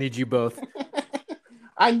kidding. I need you both.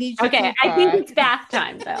 I need you. Okay, I think it's bath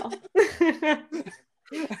time though.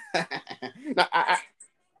 No,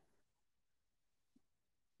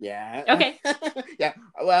 yeah. Okay. Yeah.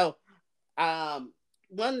 Well,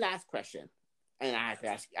 one last question, and I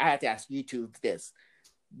have to ask you two this: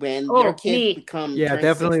 when your kids become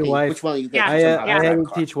definitely 16, wife. Which one of you guys? I had to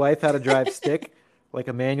teach wife how to drive stick, like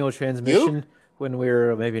a manual transmission, when we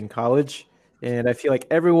were maybe in college, and I feel like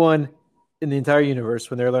everyone in the entire universe,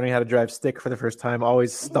 when they're learning how to drive stick for the first time,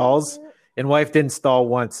 always stalls, and wife didn't stall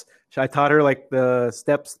once. I taught her like the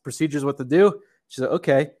steps, procedures, what to do. She said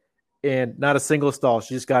okay, and not a single stall.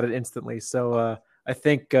 She just got it instantly. So I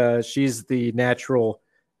think she's the natural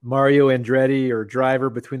Mario Andretti or driver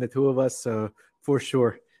between the two of us. So for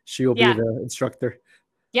sure, she will be the instructor.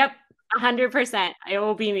 Yep, 100%. It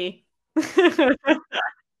will be me.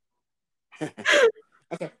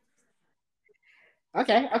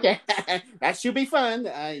 Okay. That should be fun.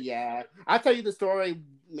 Yeah, I'll tell you the story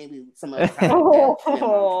maybe some other time.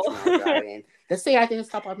 Let's say I didn't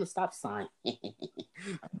stop on the stop sign.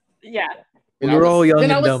 Yeah. We were all young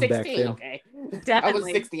and dumb 16, back then. Okay? Definitely. I was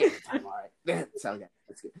 16 at the time. All right. So yeah,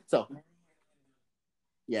 that's good. So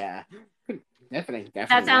yeah, definitely.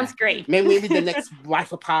 That sounds great. Maybe the next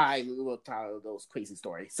Life of Pi we will tell those crazy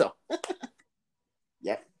stories. So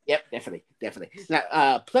yep, definitely.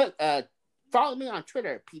 Now, follow me on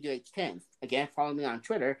Twitter, PDH10. Again, follow me on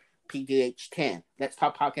Twitter, PDH10. Let's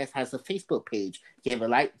Talk Podcast has a Facebook page. Give it a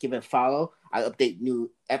like, give it a follow. I update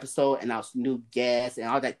new episode, announce new guests, and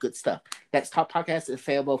all that good stuff. Let's Talk Podcast is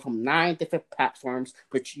available from 9 different platforms,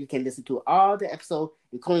 which you can listen to all the episodes,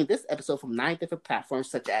 including this episode, from 9 different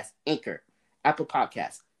platforms such as Anchor, Apple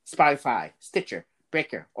Podcasts, Spotify, Stitcher,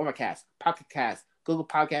 Breaker, Overcast, Pocket Cast, Google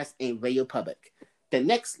Podcasts, and Radio Public. The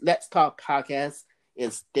next Let's Talk Podcast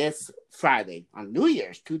is this Friday on New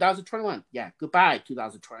Year's 2021. Yeah, goodbye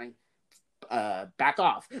 2020. Back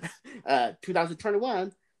off.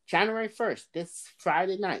 2021, January 1st, this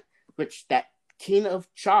Friday night, which that King of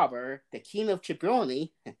Chopper, the King of Chibroni,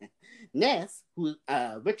 Ness, who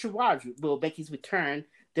Richard Watts will make his return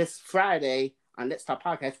this Friday on Let's Talk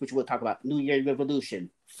Podcast, which we'll talk about New Year Revolution,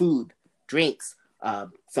 food, drinks,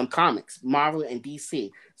 some comics, Marvel and DC.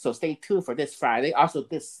 So stay tuned for this Friday. Also,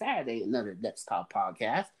 this Saturday, another Let's Talk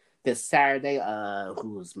Podcast. This Saturday,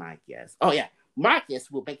 who's my guest? Oh, yeah. Marcus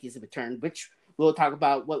will make his return, which we'll talk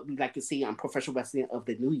about what we'd like to see on professional wrestling of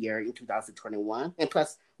the new year in 2021. And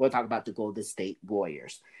plus, we'll talk about the Golden State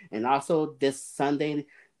Warriors. And also, this Sunday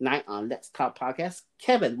night on Let's Talk Podcast,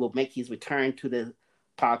 Kevin will make his return to the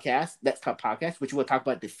podcast, Let's Talk Podcast, which will talk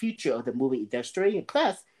about the future of the movie industry. And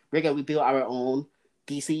plus, we're going to reveal our own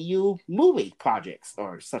DCU movie projects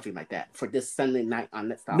or something like that for this Sunday night on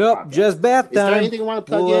Let's Talk Nope, Podcast. just bath time. Is there anything you want to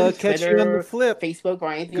plug in? Catch Twitter, you on the flip. Facebook,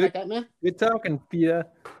 or anything like that, man? Good talking, Peter.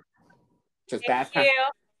 Just Thank bath time. you.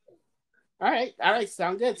 All right.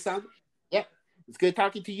 Sound good. Yep. It's good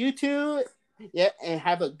talking to you two. Yeah, and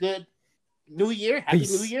have a good New Year. Happy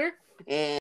Peace. New Year. And